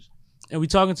T-shirts. And we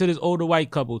talking to this older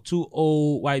white couple, 2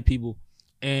 old white people,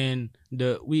 and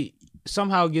we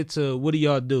somehow get to, what do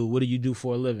y'all do? What do you do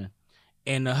for a living?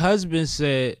 And the husband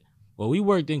said, well, we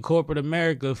worked in corporate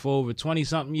America for over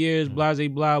 20-something years, blase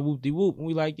blah, whoop-de-whoop. And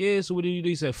we like, yeah, so what do you do?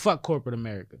 He said, fuck corporate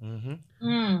America.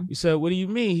 Mm-hmm. He said, what do you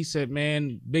mean? He said,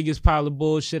 man, biggest pile of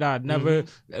bullshit I'd never,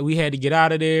 we had to get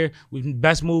out of there.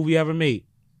 Best move we ever made.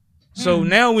 So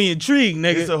now we intrigued,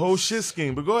 nigga. It's a whole shit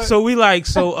scheme, but go ahead. So we like,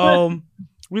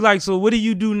 so what do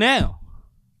you do now?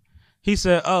 He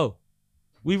said, oh,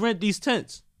 we rent these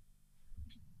tents.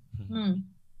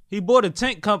 He bought a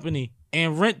tent company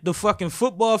and rent the fucking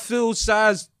football field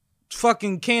size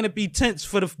fucking canopy tents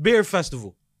for the beer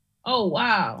festival. Oh,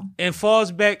 wow. And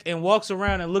falls back and walks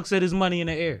around and looks at his money in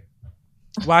the air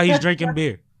while he's drinking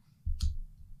beer.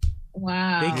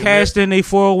 Wow. They cashed in their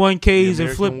 401ks and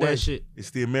flipped that shit. It's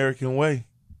the American way.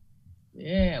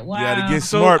 Yeah, wow. You gotta get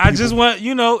smart, so I just want,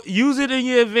 use it in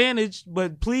your advantage,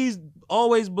 but please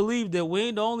always believe that we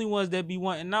ain't the only ones that be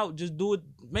wanting out. Just do it.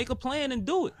 Make a plan and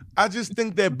do it. I just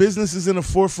think that business is in the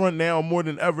forefront now more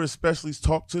than ever, especially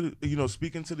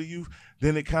speaking to the youth,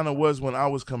 than it kind of was when I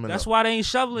was coming up. That's why they ain't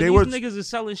shoveling. These niggas are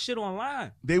selling shit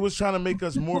online. They was trying to make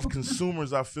us more of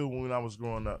consumers, I feel, when I was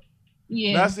growing up.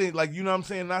 Yeah. Not saying, like, you know what I'm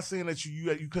saying? Not saying that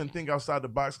you couldn't think outside the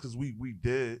box, because we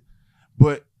did.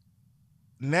 But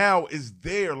now it's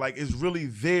there. Like, it's really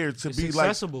there to be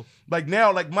accessible. Like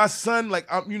now, like my son, like,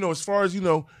 as far as,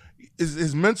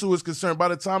 his mental is concerned, by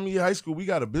the time he in high school, we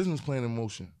got a business plan in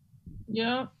motion.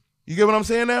 Yeah. You get what I'm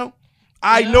saying now?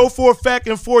 I know for a fact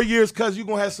in 4 years, cuz you're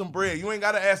going to have some bread. You ain't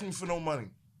got to ask me for no money.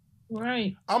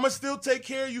 Right. I'm going to still take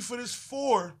care of you for this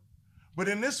 4. But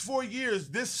in this 4 years,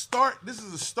 this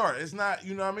is a start. It's not,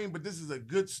 you know what I mean? But this is a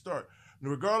good start.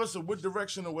 Regardless of what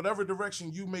direction or whatever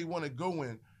direction you may want to go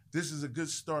in, this is a good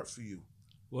start for you.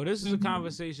 Well, this is a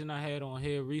conversation I had on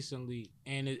here recently,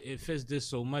 and it fits this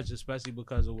so much, especially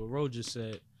because of what Ro just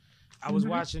said. I was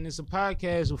watching a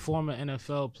podcast with former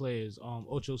NFL players,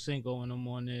 Ocho Cinco and them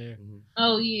on there.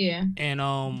 Oh, yeah.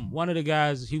 And one of the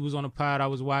guys, he was on a pod I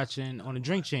was watching on the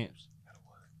Drink Champs.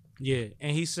 Yeah,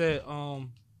 and he said,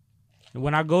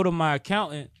 when I go to my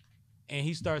accountant and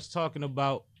he starts talking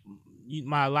about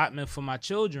my allotment for my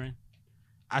children,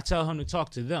 I tell him to talk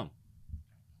to them.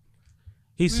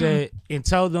 He said, and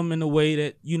tell them in a way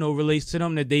that, relates to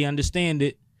them, that they understand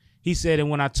it. He said, and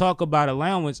when I talk about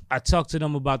allowance, I talk to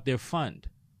them about their fund.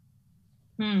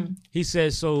 He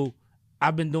said, so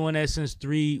I've been doing that since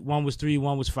 3, one was 3,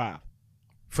 one was 5.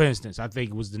 For instance, I think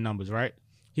it was the numbers, right?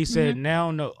 He said,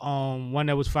 now the one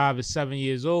that was 5 is 7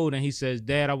 years old, and he says,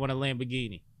 Dad, I want a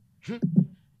Lamborghini.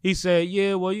 He said,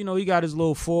 yeah, well, he got his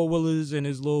little 4-wheelers and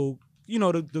his little,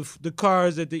 the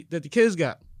cars that the kids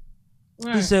got.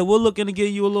 Right. He said, we're looking to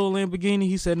get you a little Lamborghini.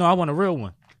 He said, no, I want a real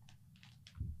one.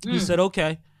 He said,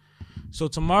 okay. So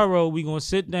tomorrow we going to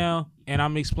sit down and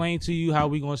I'm explaining to you how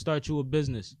we going to start you a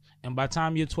business. And by the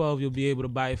time you're 12, you'll be able to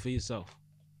buy it for yourself.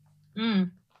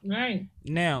 Right.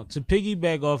 Now, to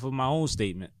piggyback off of my own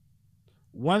statement,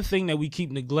 one thing that we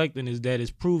keep neglecting is that it's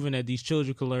proven that these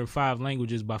children can learn 5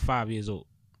 languages by 5 years old.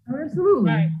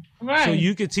 Absolutely. Right. So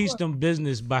you could teach them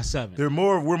business by 7. We're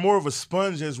more of a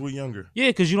sponge as we're younger. Yeah,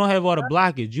 because you don't have all the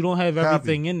blockage. You don't have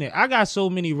everything in there. I got so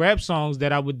many rap songs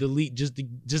that I would delete just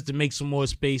to make some more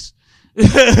space.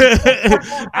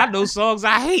 I know songs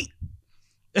I hate.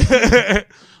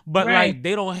 But like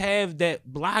they don't have that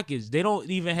blockage. They don't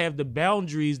even have the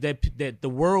boundaries that the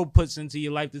world puts into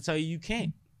your life to tell you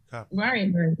can't.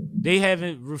 Right. They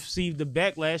haven't received the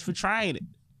backlash for trying it.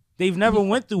 They've never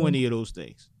went through any of those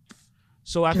things.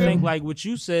 So I think like what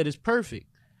you said is perfect.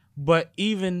 But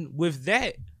even with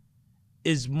that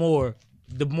is more.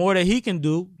 The more that he can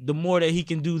do, the more that he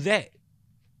can do that.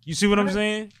 You see what I'm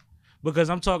saying? Because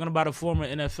I'm talking about a former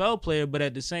NFL player, but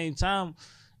at the same time,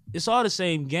 it's all the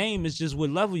same game. It's just what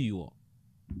level you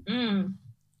on.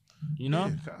 You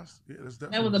know?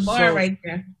 That was a bar right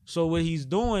there. So what he's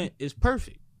doing is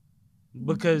perfect.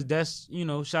 Because that's, you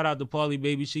know, shout out to Paulie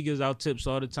Baby. She gives out tips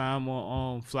all the time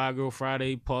on Fly Girl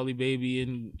Friday, Paulie Baby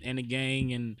and the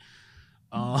gang, and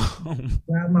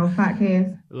Loudmouth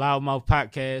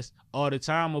Podcast all the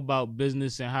time about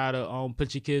business and how to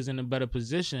put your kids in a better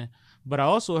position. But I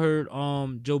also heard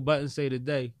Joe Button say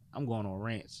today, I'm going on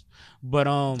rants, but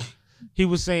he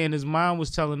was saying his mom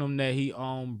was telling him that he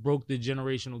broke the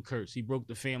generational curse. He broke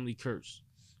the family curse.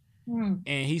 And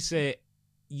he said,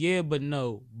 yeah, but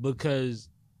no, because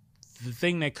the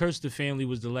thing that cursed the family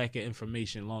was the lack of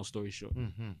information, long story short.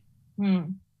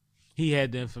 He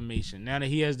had the information. Now that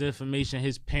he has the information,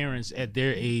 his parents at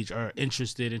their age are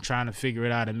interested in trying to figure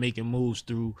it out and making moves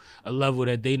through a level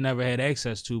that they never had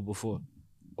access to before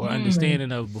or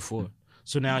understanding of before.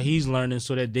 So now he's learning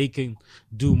so that they can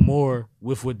do more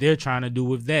with what they're trying to do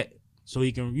with that. So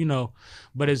he can, you know,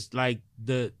 but it's like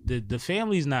the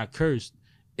family's not cursed.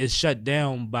 It's shut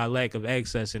down by lack of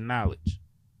access and knowledge.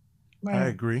 I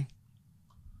agree.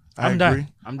 I'm agree. done.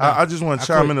 I'm done. I just want to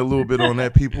chime in a little bit on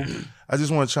that, people. I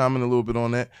just want to chime in a little bit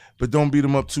on that. But don't beat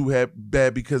them up too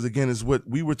bad because, again, it's what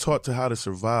we were taught to how to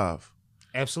survive.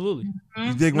 Absolutely.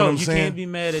 You dig what I'm saying? You can't be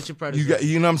mad at your predecessor.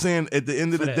 You know what I'm saying? At the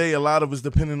end of the day, a lot of us,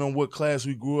 depending on what class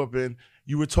we grew up in,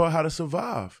 you were taught how to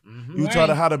survive. You were taught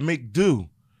how to make do.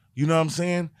 You know what I'm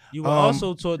saying? You were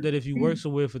also taught that if you work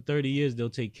somewhere for 30 years, they'll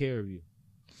take care of you.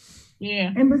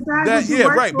 Yeah. And besides that, yeah,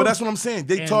 right. But that's what I'm saying.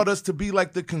 They taught us to be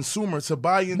like the consumer, to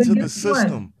buy into the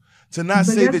system, to not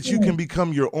say that you can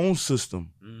become your own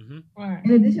system.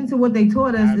 In addition to what they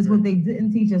taught us is what they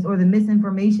didn't teach us, or the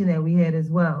misinformation that we had as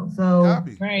well. So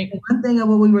one thing of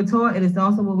what we were taught, it is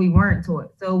also what we weren't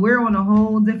taught. So we're on a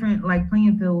whole different like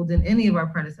playing field than any of our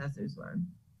predecessors were.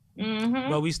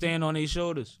 But we stand on their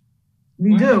shoulders.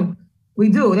 We do. We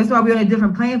do. That's why we're on a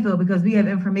different playing field, because we have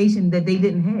information that they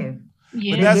didn't have.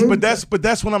 Yeah. But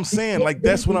that's what I'm saying. Like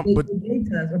that's what I'm. But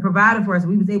or provided for us,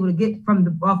 we was able to get from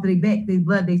off their back, their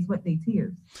blood, they sweat, their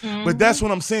tears. But that's what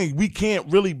I'm saying. We can't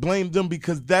really blame them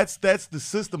because that's the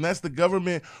system, that's the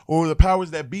government or the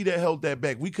powers that be that held that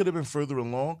back. We could have been further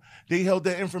along. They held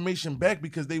that information back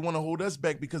because they want to hold us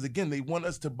back because again, they want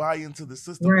us to buy into the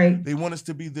system. Right. They want us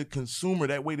to be the consumer.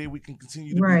 That way, we can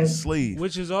continue to be the slave.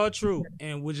 Which is all true,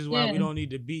 and which is why we don't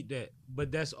need to beat that. But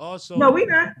that's also we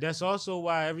not. That's also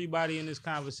why everybody in this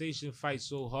conversation fights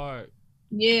so hard.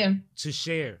 Yeah. To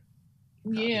share.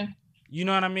 Yeah. You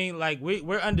know what I mean? Like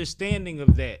we're understanding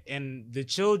of that, and the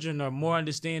children are more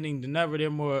understanding than ever. They're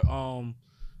more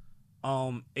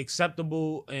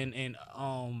acceptable and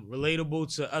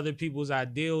relatable to other people's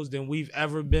ideals than we've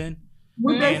ever been.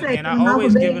 And I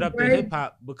always give it up to hip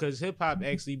hop because hip hop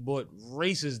actually brought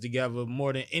races together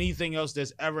more than anything else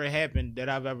that's ever happened that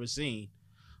I've ever seen.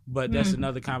 But that's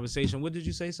another conversation. What did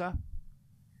you say, Si?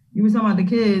 You were talking about the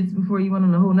kids before you went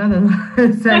on a whole nother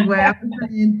segue. I was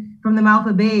saying from the mouth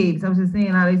of babes. I was just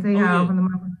saying how they say from the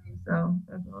mouth of babes. So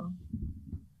that's all.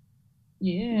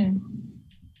 Yeah.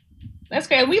 That's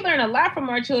great. We learn a lot from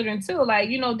our children too. Like,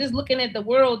 you know, just looking at the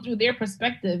world through their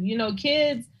perspective. You know,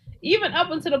 kids, even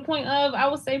up until the point of, I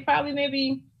would say probably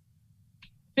maybe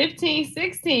 15,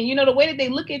 16, you know, the way that they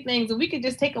look at things. If we could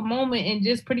just take a moment and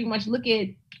just pretty much look at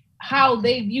how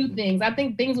they view things, I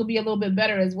think things will be a little bit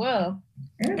better as well.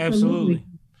 Absolutely.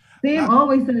 Sam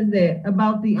always says that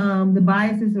about the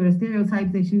biases or the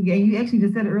stereotypes that you get. And you actually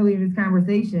just said earlier in this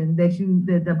conversation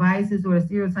that the biases or the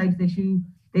stereotypes that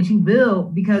you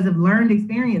build because of learned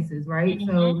experiences, right?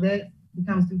 So that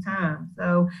becomes through time.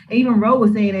 So even Ro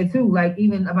was saying that too, like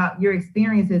even about your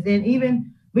experiences, and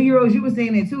even Boogie Rose, you were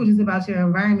saying that too, just about your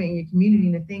environment and your community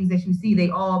and the things that you see, they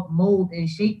all mold and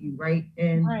shape you, right?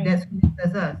 And that's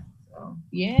us.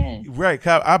 Yeah. Right.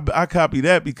 I copy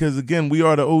that because, again, we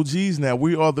are the OGs now.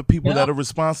 We are the people that are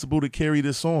responsible to carry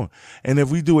this on. And if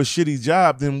we do a shitty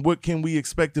job, then what can we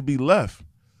expect to be left?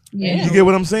 Yeah. You get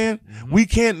what I'm saying? We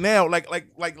can't now,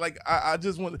 I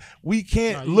just want, we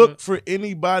can't look for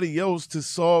anybody else to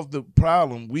solve the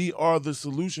problem. We are the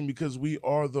solution because we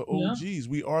are the OGs.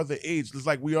 We are the age. It's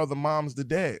like we are the moms, the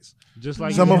dads. Just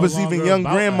like some of us even young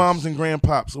grandmoms and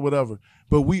grandpops or whatever.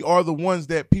 But we are the ones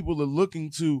that people are looking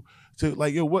to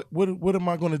like, yo, what am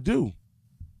I gonna do?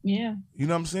 Yeah. You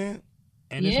know what I'm saying?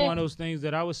 And it's one of those things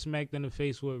that I was smacked in the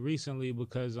face with recently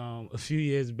because a few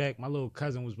years back, my little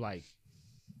cousin was like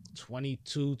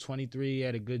 22, 23,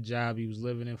 had a good job. He was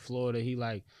living in Florida. He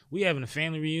like, we having a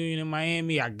family reunion in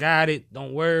Miami. I got it.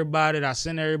 Don't worry about it. I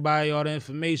send everybody all the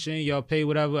information. Y'all pay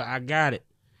whatever. I got it.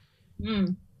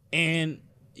 And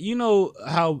you know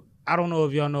how, I don't know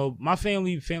if y'all know, my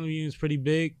family reunion is pretty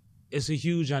big. It's a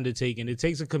huge undertaking. It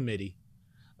takes a committee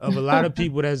of a lot of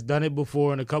people that's done it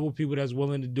before and a couple people that's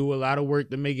willing to do a lot of work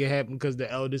to make it happen because the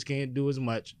elders can't do as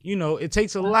much. You know, it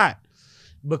takes a lot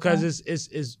because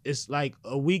it's like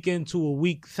a weekend to a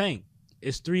week thing.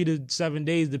 It's 3 to 7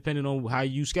 days depending on how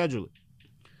you schedule it.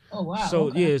 Oh wow. So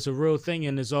okay. yeah, it's a real thing,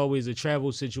 and it's always a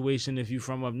travel situation if you're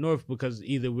from up north because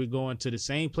either we're going to the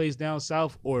same place down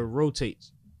south or it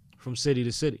rotates from city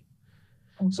to city.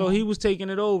 Okay. So he was taking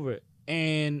it over,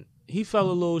 and he fell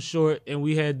a little short, and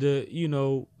we had to, you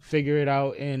know, figure it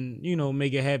out and, you know,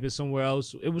 make it happen somewhere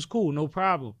else. It was cool, no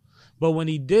problem. But when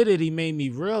he did it, he made me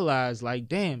realize, like,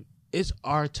 damn, it's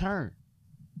our turn.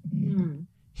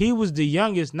 He was the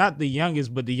youngest, not the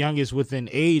youngest, but the youngest within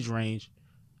age range.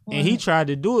 And he tried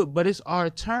to do it, but it's our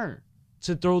turn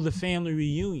to throw the family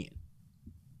reunion.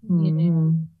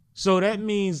 So that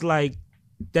means, like,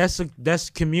 that's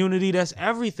community, that's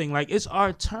everything. Like, it's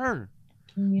our turn.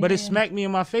 But it smacked me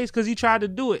in my face because he tried to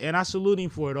do it, and I salute him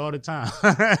for it all the time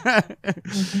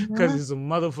because it's a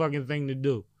motherfucking thing to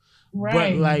do. Right.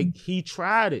 But like, he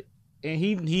tried it, and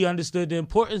he understood the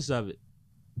importance of it.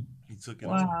 He took it.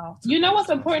 Wow. You know what's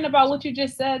important about what you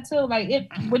just said too? Like,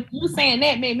 with you saying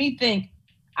that made me think.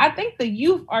 I think the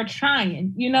youth are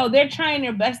trying. You know, they're trying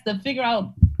their best to figure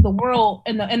out the world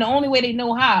in the only way they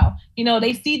know how. You know,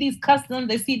 they see these customs,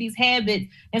 they see these habits,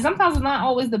 and sometimes it's not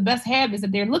always the best habits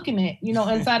that they're looking at, you know,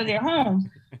 inside of their homes.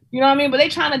 You know what I mean? But they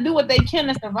trying to do what they can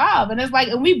to survive. And it's like,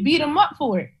 and we beat them up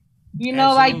for it. You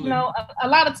know, Absolutely. Like, you know, a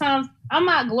lot of times I'm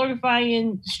not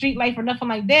glorifying street life or nothing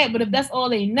like that, but if that's all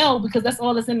they know, because that's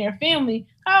all that's in their family,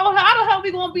 how the hell are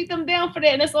we going to beat them down for that?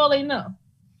 And that's all they know.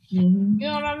 You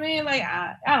know what I mean? Like,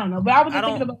 I don't know, but I was just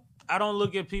thinking about. I don't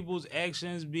look at people's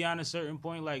actions beyond a certain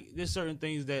point. Like, there's certain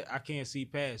things that I can't see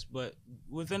past, but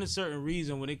within a certain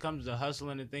reason, when it comes to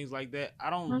hustling and things like that, I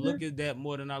don't look at that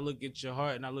more than I look at your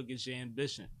heart and I look at your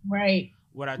ambition. Right.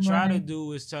 What I try to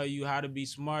do is tell you how to be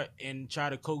smart and try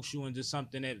to coax you into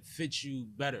something that fits you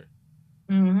better.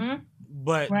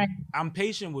 But I'm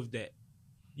patient with that.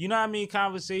 You know how many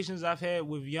conversations I've had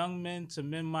with young men to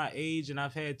men my age, and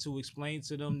I've had to explain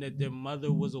to them that their mother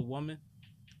was a woman?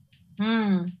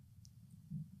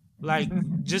 Like,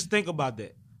 just think about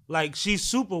that. Like, she's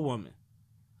Superwoman,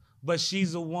 but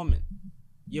she's a woman.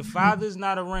 Your father's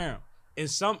not around. In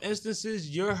some instances,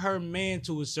 you're her man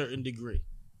to a certain degree.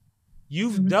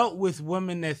 You've dealt with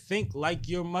women that think like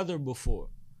your mother before,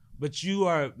 but you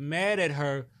are mad at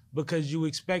her because you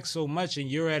expect so much, and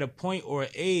you're at a point or an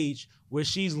age where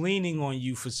she's leaning on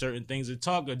you for certain things or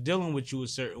dealing with you a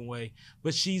certain way,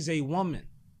 but she's a woman.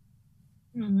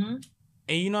 And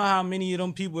you know how many of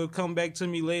them people have come back to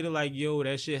me later like, yo,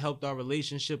 that shit helped our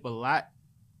relationship a lot?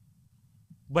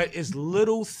 But it's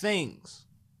little things.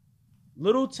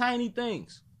 Little tiny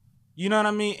things. You know what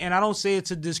I mean? And I don't say it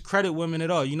to discredit women at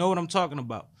all. You know what I'm talking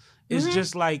about? It's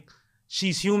just like,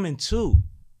 she's human too.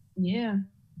 Yeah.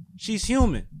 She's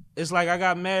human. It's like, I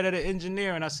got mad at an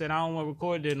engineer and I said, I don't want to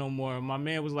record there no more. And my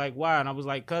man was like, why? And I was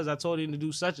like, cuz I told him to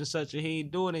do such and such and he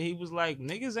ain't doing it. He was like,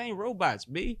 niggas ain't robots,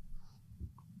 B.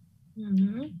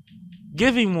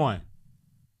 Give him one.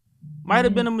 Might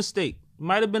have been a mistake.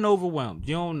 Might have been overwhelmed.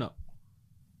 You don't know.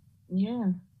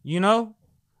 Yeah. You know?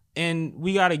 And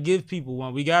we got to give people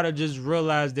one. We got to just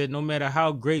realize that no matter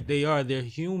how great they are, they're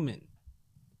human.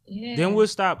 Yeah. Then we'll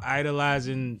stop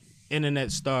idolizing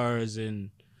internet stars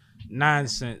and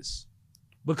nonsense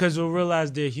because we'll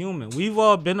realize they're human. We've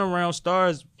all been around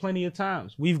stars plenty of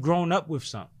times. We've grown up with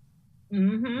some.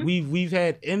 We've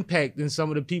had impact in some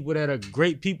of the people that are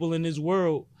great people in this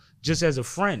world just as a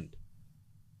friend.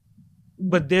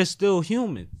 But they're still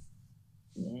human.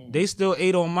 Yeah. They still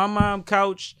ate on my mom's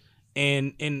couch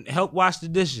and helped wash the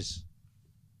dishes.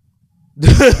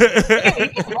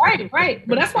 Right.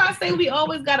 But that's why I say we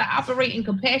always got to operate in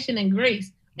compassion and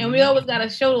grace. And we always got to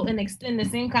show and extend the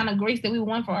same kind of grace that we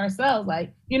want for ourselves.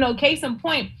 Like, you know, case in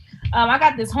point, I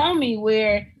got this homie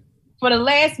where for the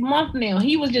last month now,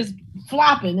 he was just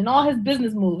flopping and all his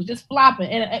business moves, just flopping.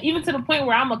 And even to the point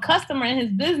where I'm a customer in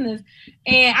his business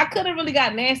and I couldn't really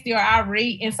got nasty or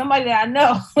irate. And somebody that I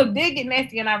know did get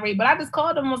nasty and irate, but I just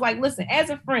called him and was like, listen, as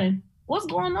a friend, what's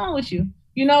going on with you?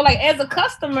 You know, like as a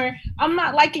customer, I'm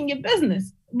not liking your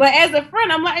business. But as a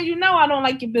friend, I'm letting you know I don't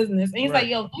like your business. And he's like,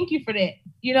 yo, thank you for that.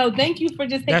 You know, thank you for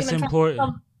just taking the time. That's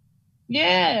important.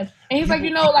 Yeah. And he's like,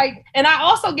 you know, like, and I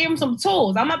also gave him some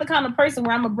tools. I'm not the kind of person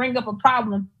where I'm going to bring up a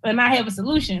problem and not have a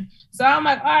solution. So I'm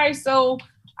like, all right, so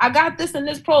I got this in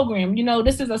this program. You know,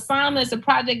 this is Asana. It's a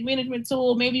project management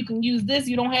tool. Maybe you can use this.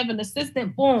 You don't have an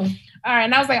assistant. Boom. All right.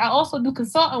 And I was like, I also do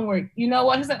consultant work. You know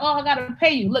what? He said, oh, I got to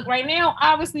pay you. Look, right now,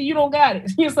 obviously you don't got it.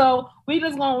 So we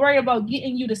just going to worry about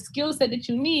getting you the skill set that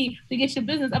you need to get your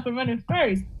business up and running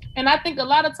first. And I think a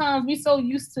lot of times we so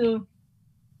used to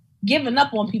giving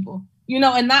up on people, you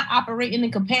know, and not operating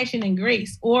in compassion and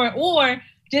grace or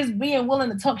just being willing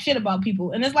to talk shit about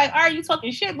people. And it's like, all right, you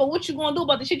talking shit, but what you going to do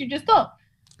about the shit you just talked?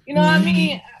 You know what I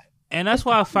mean? And that's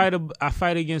why I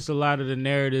fight against a lot of the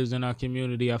narratives in our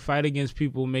community. I fight against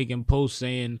people making posts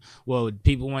saying, well,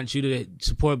 people want you to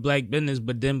support black business,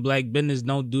 but then black business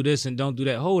don't do this and don't do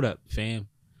that. Hold up, fam.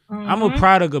 Mm-hmm. I'm a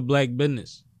product of black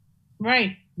business.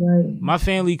 Right. My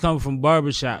family come from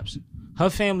barbershops. Her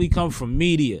family come from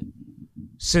media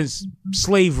since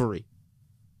slavery.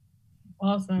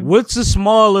 Awesome. What's a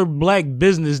smaller black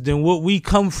business than what we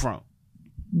come from?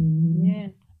 Yeah.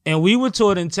 And we were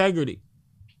taught integrity.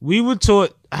 We were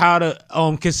taught how to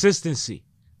consistency.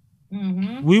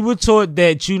 Mm-hmm. We were taught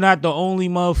that you're not the only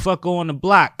motherfucker on the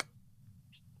block.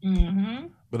 Mm-hmm.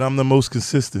 But I'm the most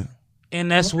consistent.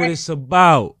 And that's what it's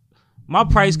about. My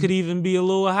price could even be a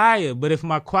little higher, but if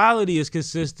my quality is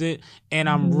consistent and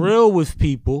I'm real with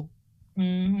people,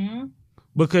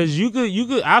 because you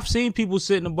could. I've seen people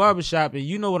sit in a barbershop, and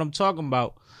you know what I'm talking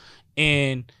about.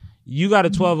 And you got a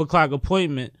 12 o'clock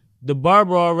appointment. The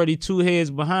barber already 2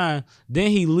 heads behind.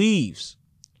 Then he leaves.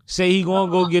 Say he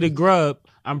gonna go get a grub.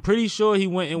 I'm pretty sure he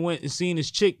went and seen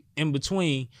his chick in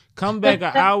between. Come back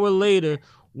an hour later.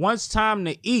 Once time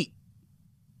to eat.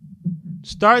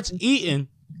 Starts eating.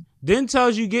 Then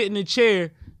tells you get in the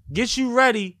chair. Gets you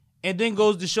ready. And then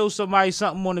goes to show somebody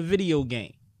something on a video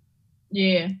game.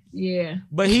 Yeah.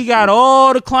 But he got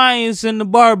all the clients in the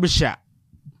barbershop.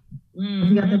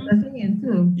 He got the best hands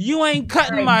too. You ain't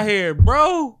cutting my hair,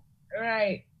 bro.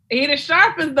 Right. He the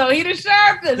sharpest though. He the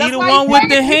sharpest. He the one with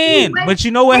the hand. But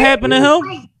you know what happened to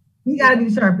him? He gotta be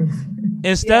the sharpest.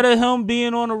 Instead of him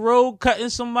being on the road cutting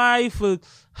somebody for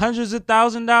hundreds of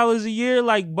 $1,000s a year,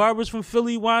 like barbers from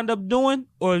Philly wind up doing,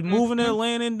 or moving to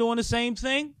Atlanta and doing the same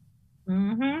thing,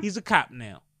 he's a cop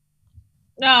now.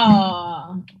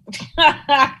 Oh.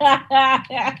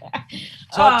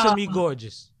 Talk to me,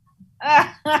 gorgeous.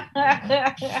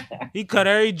 He cut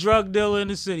every drug dealer in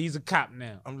the city. He's a cop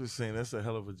now. I'm just saying that's a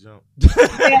hell of a jump.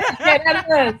 That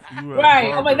is.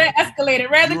 Right. I'm like, that escalated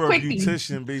rather quickly. You were a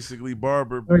beautician, basically,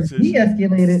 barber. He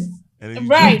escalated. And then you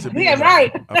right. to be a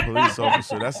police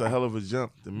officer. That's a hell of a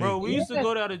jump to me. Bro, we used to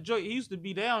go down to joint. He used to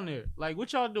be down there. Like,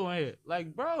 what y'all doing here?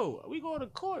 Like, bro, we going to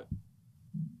court.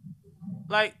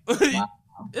 Like,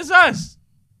 it's us.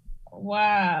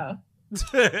 Wow.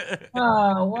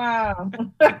 Oh, wow.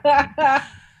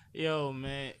 Yo,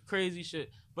 man, crazy shit.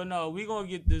 But no, we gonna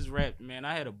get this wrapped, man.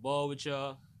 I had a ball with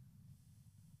y'all.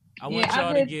 I want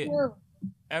y'all to get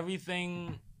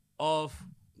everything off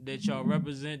that y'all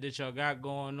represent, that y'all got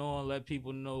going on. Let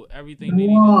people know everything they need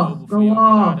to know before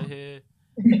y'all get out of here.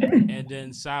 And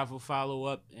then Sai will follow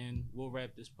up, and we'll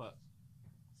wrap this pup.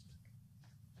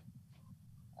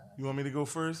 You want me to go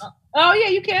first? Oh, yeah,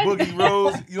 you can. Boogie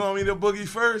Rose. You want me to boogie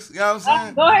first? You know what I'm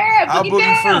saying? Go ahead. I'll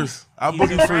boogie first.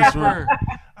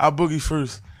 I'll boogie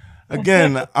first.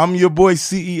 Again, I'm your boy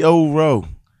CEO Ro.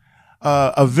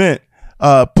 Event.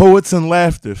 Poets and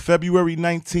Laughter, February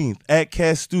 19th at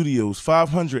Cast Studios,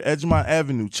 500 Edgemont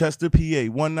Avenue, Chester, PA,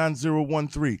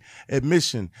 19013.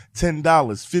 Admission, $10,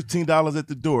 $15 at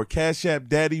the door. Cash App,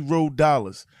 Daddy Road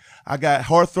Dollars. I got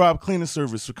Heartthrob Cleaning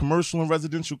Service for commercial and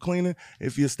residential cleaning.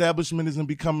 If your establishment isn't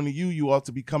becoming to you, you ought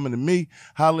to be coming to me.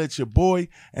 Holla at your boy.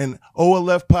 And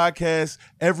OLF Podcast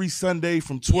every Sunday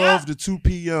from 12 to 2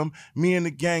 p.m. Me and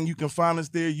the gang. You can find us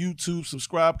there, YouTube,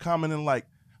 subscribe, comment, and like.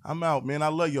 I'm out, man. I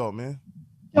love y'all, man.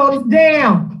 Shoulders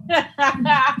down.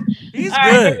 He's good.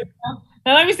 Right.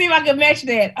 Now let me see if I can match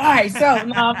that. All right, so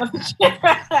no.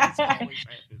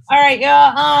 All right,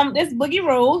 y'all. This Boogie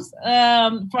Rose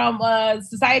from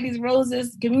Society's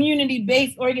Roses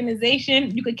community-based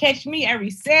organization. You can catch me every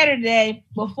Saturday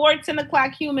before 10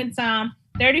 o'clock human time,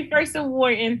 31st and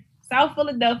Wharton, South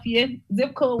Philadelphia,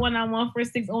 zip code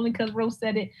 19146, only because Rose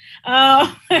said it.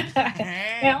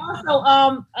 And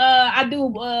also, I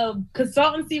do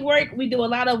consultancy work. We do a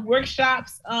lot of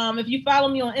workshops. If you follow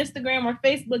me on Instagram or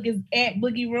Facebook, it's at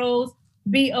Boogie Rose,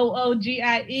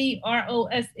 BOOGIE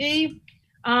ROSE.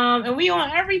 And we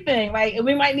on everything. Like,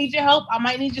 we might need your help. I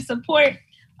might need your support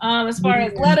as far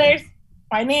as letters,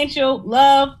 financial,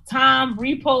 love, time,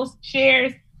 repost,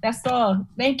 shares. That's all.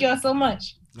 Thank y'all so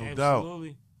much. No doubt.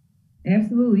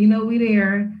 Absolutely. You know, we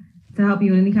there to help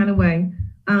you in any kind of way.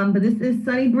 But this is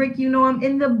Sunny Brick. You know, I'm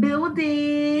in the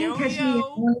building. Catch me.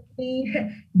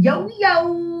 Yo. See,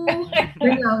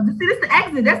 this is the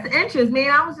exit. That's the entrance,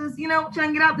 man. I was just, trying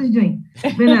to get out this drink.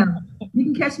 But You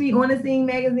can catch me on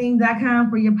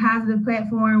thescenemagazine.com for your positive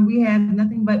platform. We have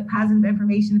nothing but positive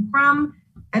information from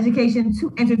education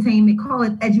to entertainment. Call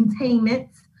it edutainment.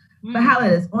 But holla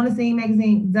at us on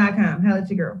thescenemagazine.com. Holla at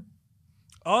your girl.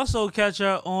 Also catch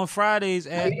her on Fridays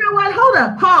at... You know what? Hold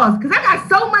up. Pause. Because I got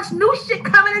so much new shit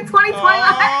coming in 2020.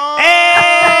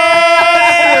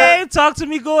 Hey! Talk to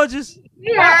me, gorgeous.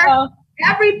 Yeah.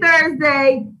 Every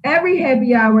Thursday, every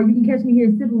happy hour, you can catch me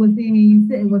here sipping with Sammy and you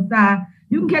sitting with Sai.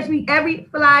 You can catch me every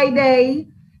Friday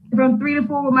from 3 to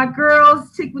 4 with my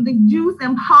girls, Chick with the Juice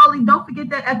and Polly. Don't forget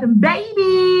that effing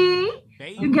baby.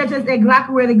 You can catch us at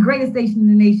Glockaware, the greatest station in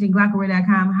the nation,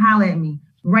 Glockaware.com. Holla at me.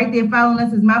 Right there following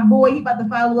us is my boy. He about to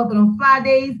follow up on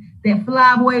Fridays, that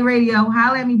Fly Boy Radio.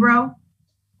 Holla at me, bro.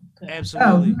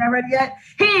 Absolutely. Oh, you not ready yet?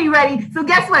 He ain't ready. So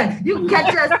guess what? You can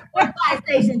catch us on Fly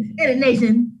Station in the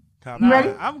nation. You ready?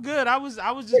 I'm good. I was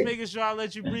just making sure I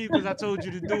let you breathe because I told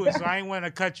you to do it. So I ain't want to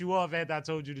cut you off after I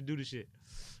told you to do the shit.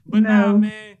 But nah,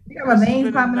 man. You got my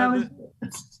veins popping out.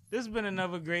 This has been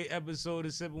another great episode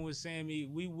of Sippin' with Sammy.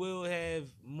 We will have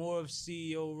more of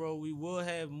CEO Row. We will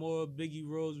have more of Biggie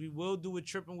Rose. We will do a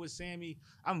Trippin' with Sammy.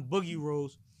 I'm Boogie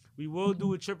Rose. We will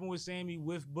do a Trippin' with Sammy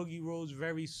with Boogie Rose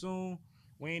very soon.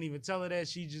 We ain't even tell her that.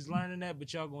 She's just learning that,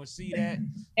 but y'all gonna see that.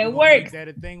 It works. Make that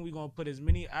a thing. We're gonna put as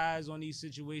many eyes on these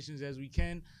situations as we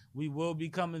can. We will be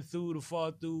coming through to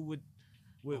fall through with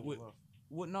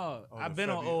I've been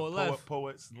on OLF.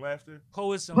 Poets and Laughter.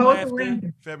 Poets and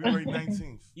Laughter. February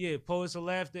 19th. Yeah, Poets and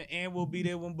Laughter, and we'll be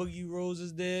there when Boogie Rose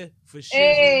is there for sure.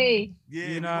 Hey. Yeah,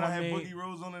 you know what I mean? Boogie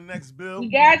Rose on the next bill. We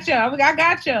got you. I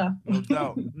got you. No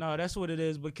doubt. No, that's what it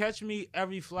is. But catch me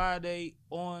every Friday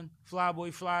on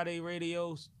Flyboy Friday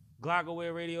Radios,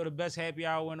 Glockaware Radio, the best happy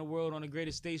hour in the world on the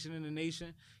greatest station in the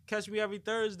nation. Catch me every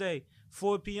Thursday,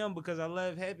 4 p.m. because I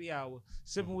love happy hour.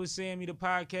 Sippin' with Sammy, the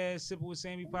podcast, Sippin' with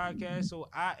Sammy podcast. So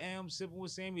I am Sippin'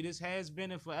 with Sammy. This has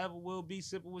been and forever will be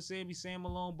Sippin' with Sammy. Sam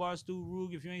Malone, Barstool,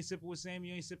 Rug. If you ain't sippin' with Sammy,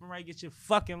 you ain't sippin' right. Get your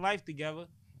fucking life together.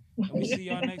 And we see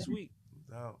y'all next week.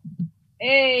 No.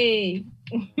 Hey.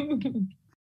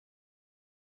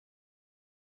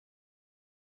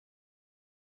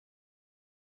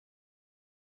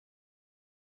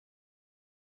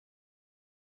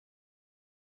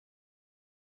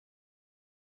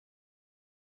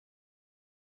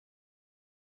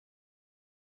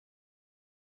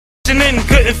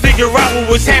 Couldn't figure out what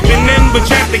was happening, but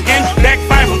trapped again,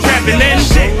 backfire from trapping in.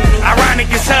 Shit,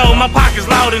 ironic as hell, my pocket's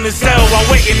loud in the cell while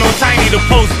waiting on Tiny to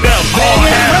post bell. Oh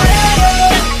hell.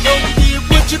 Don't get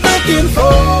what you're looking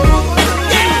for.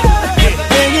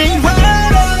 They ain't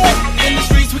right in the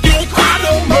streets, we can't cry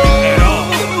no more.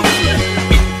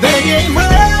 They ain't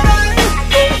right,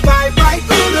 don't fight right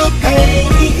through the pain.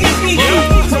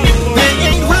 They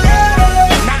ain't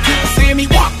right, can't see me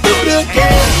walk through the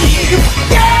gate.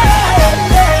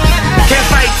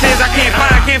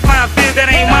 I can't find fear that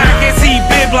ain't mine. Can't see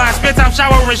big blind, spend time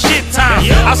showering shit time.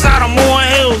 Outside I'm on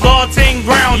hills, all ting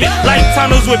grounded. Light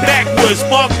tunnels with backwoods,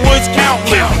 sparkwoods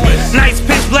countless. Nights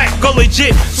pitch black, go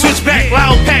legit. Switch back,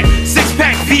 loud pack,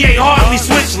 6-pack, VA hardly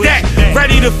switch that.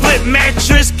 Ready to flip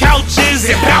mattress, couches,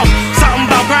 and pout. Something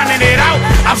about grinding it out,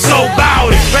 I'm so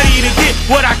bout it. Ready to get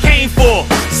what I came for.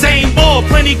 Same ball,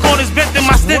 plenty corners bent in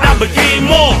my stint, I became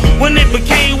more. When it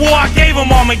became war, I gave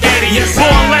him Armageddon.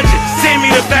 Born legend,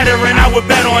 Sammy the veteran, I would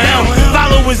bet on him.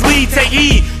 Follow his lead, take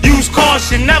heed, use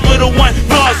caution, never the one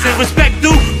flossing. Respect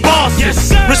due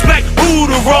bosses, respect who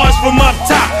the Ross from up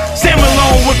top.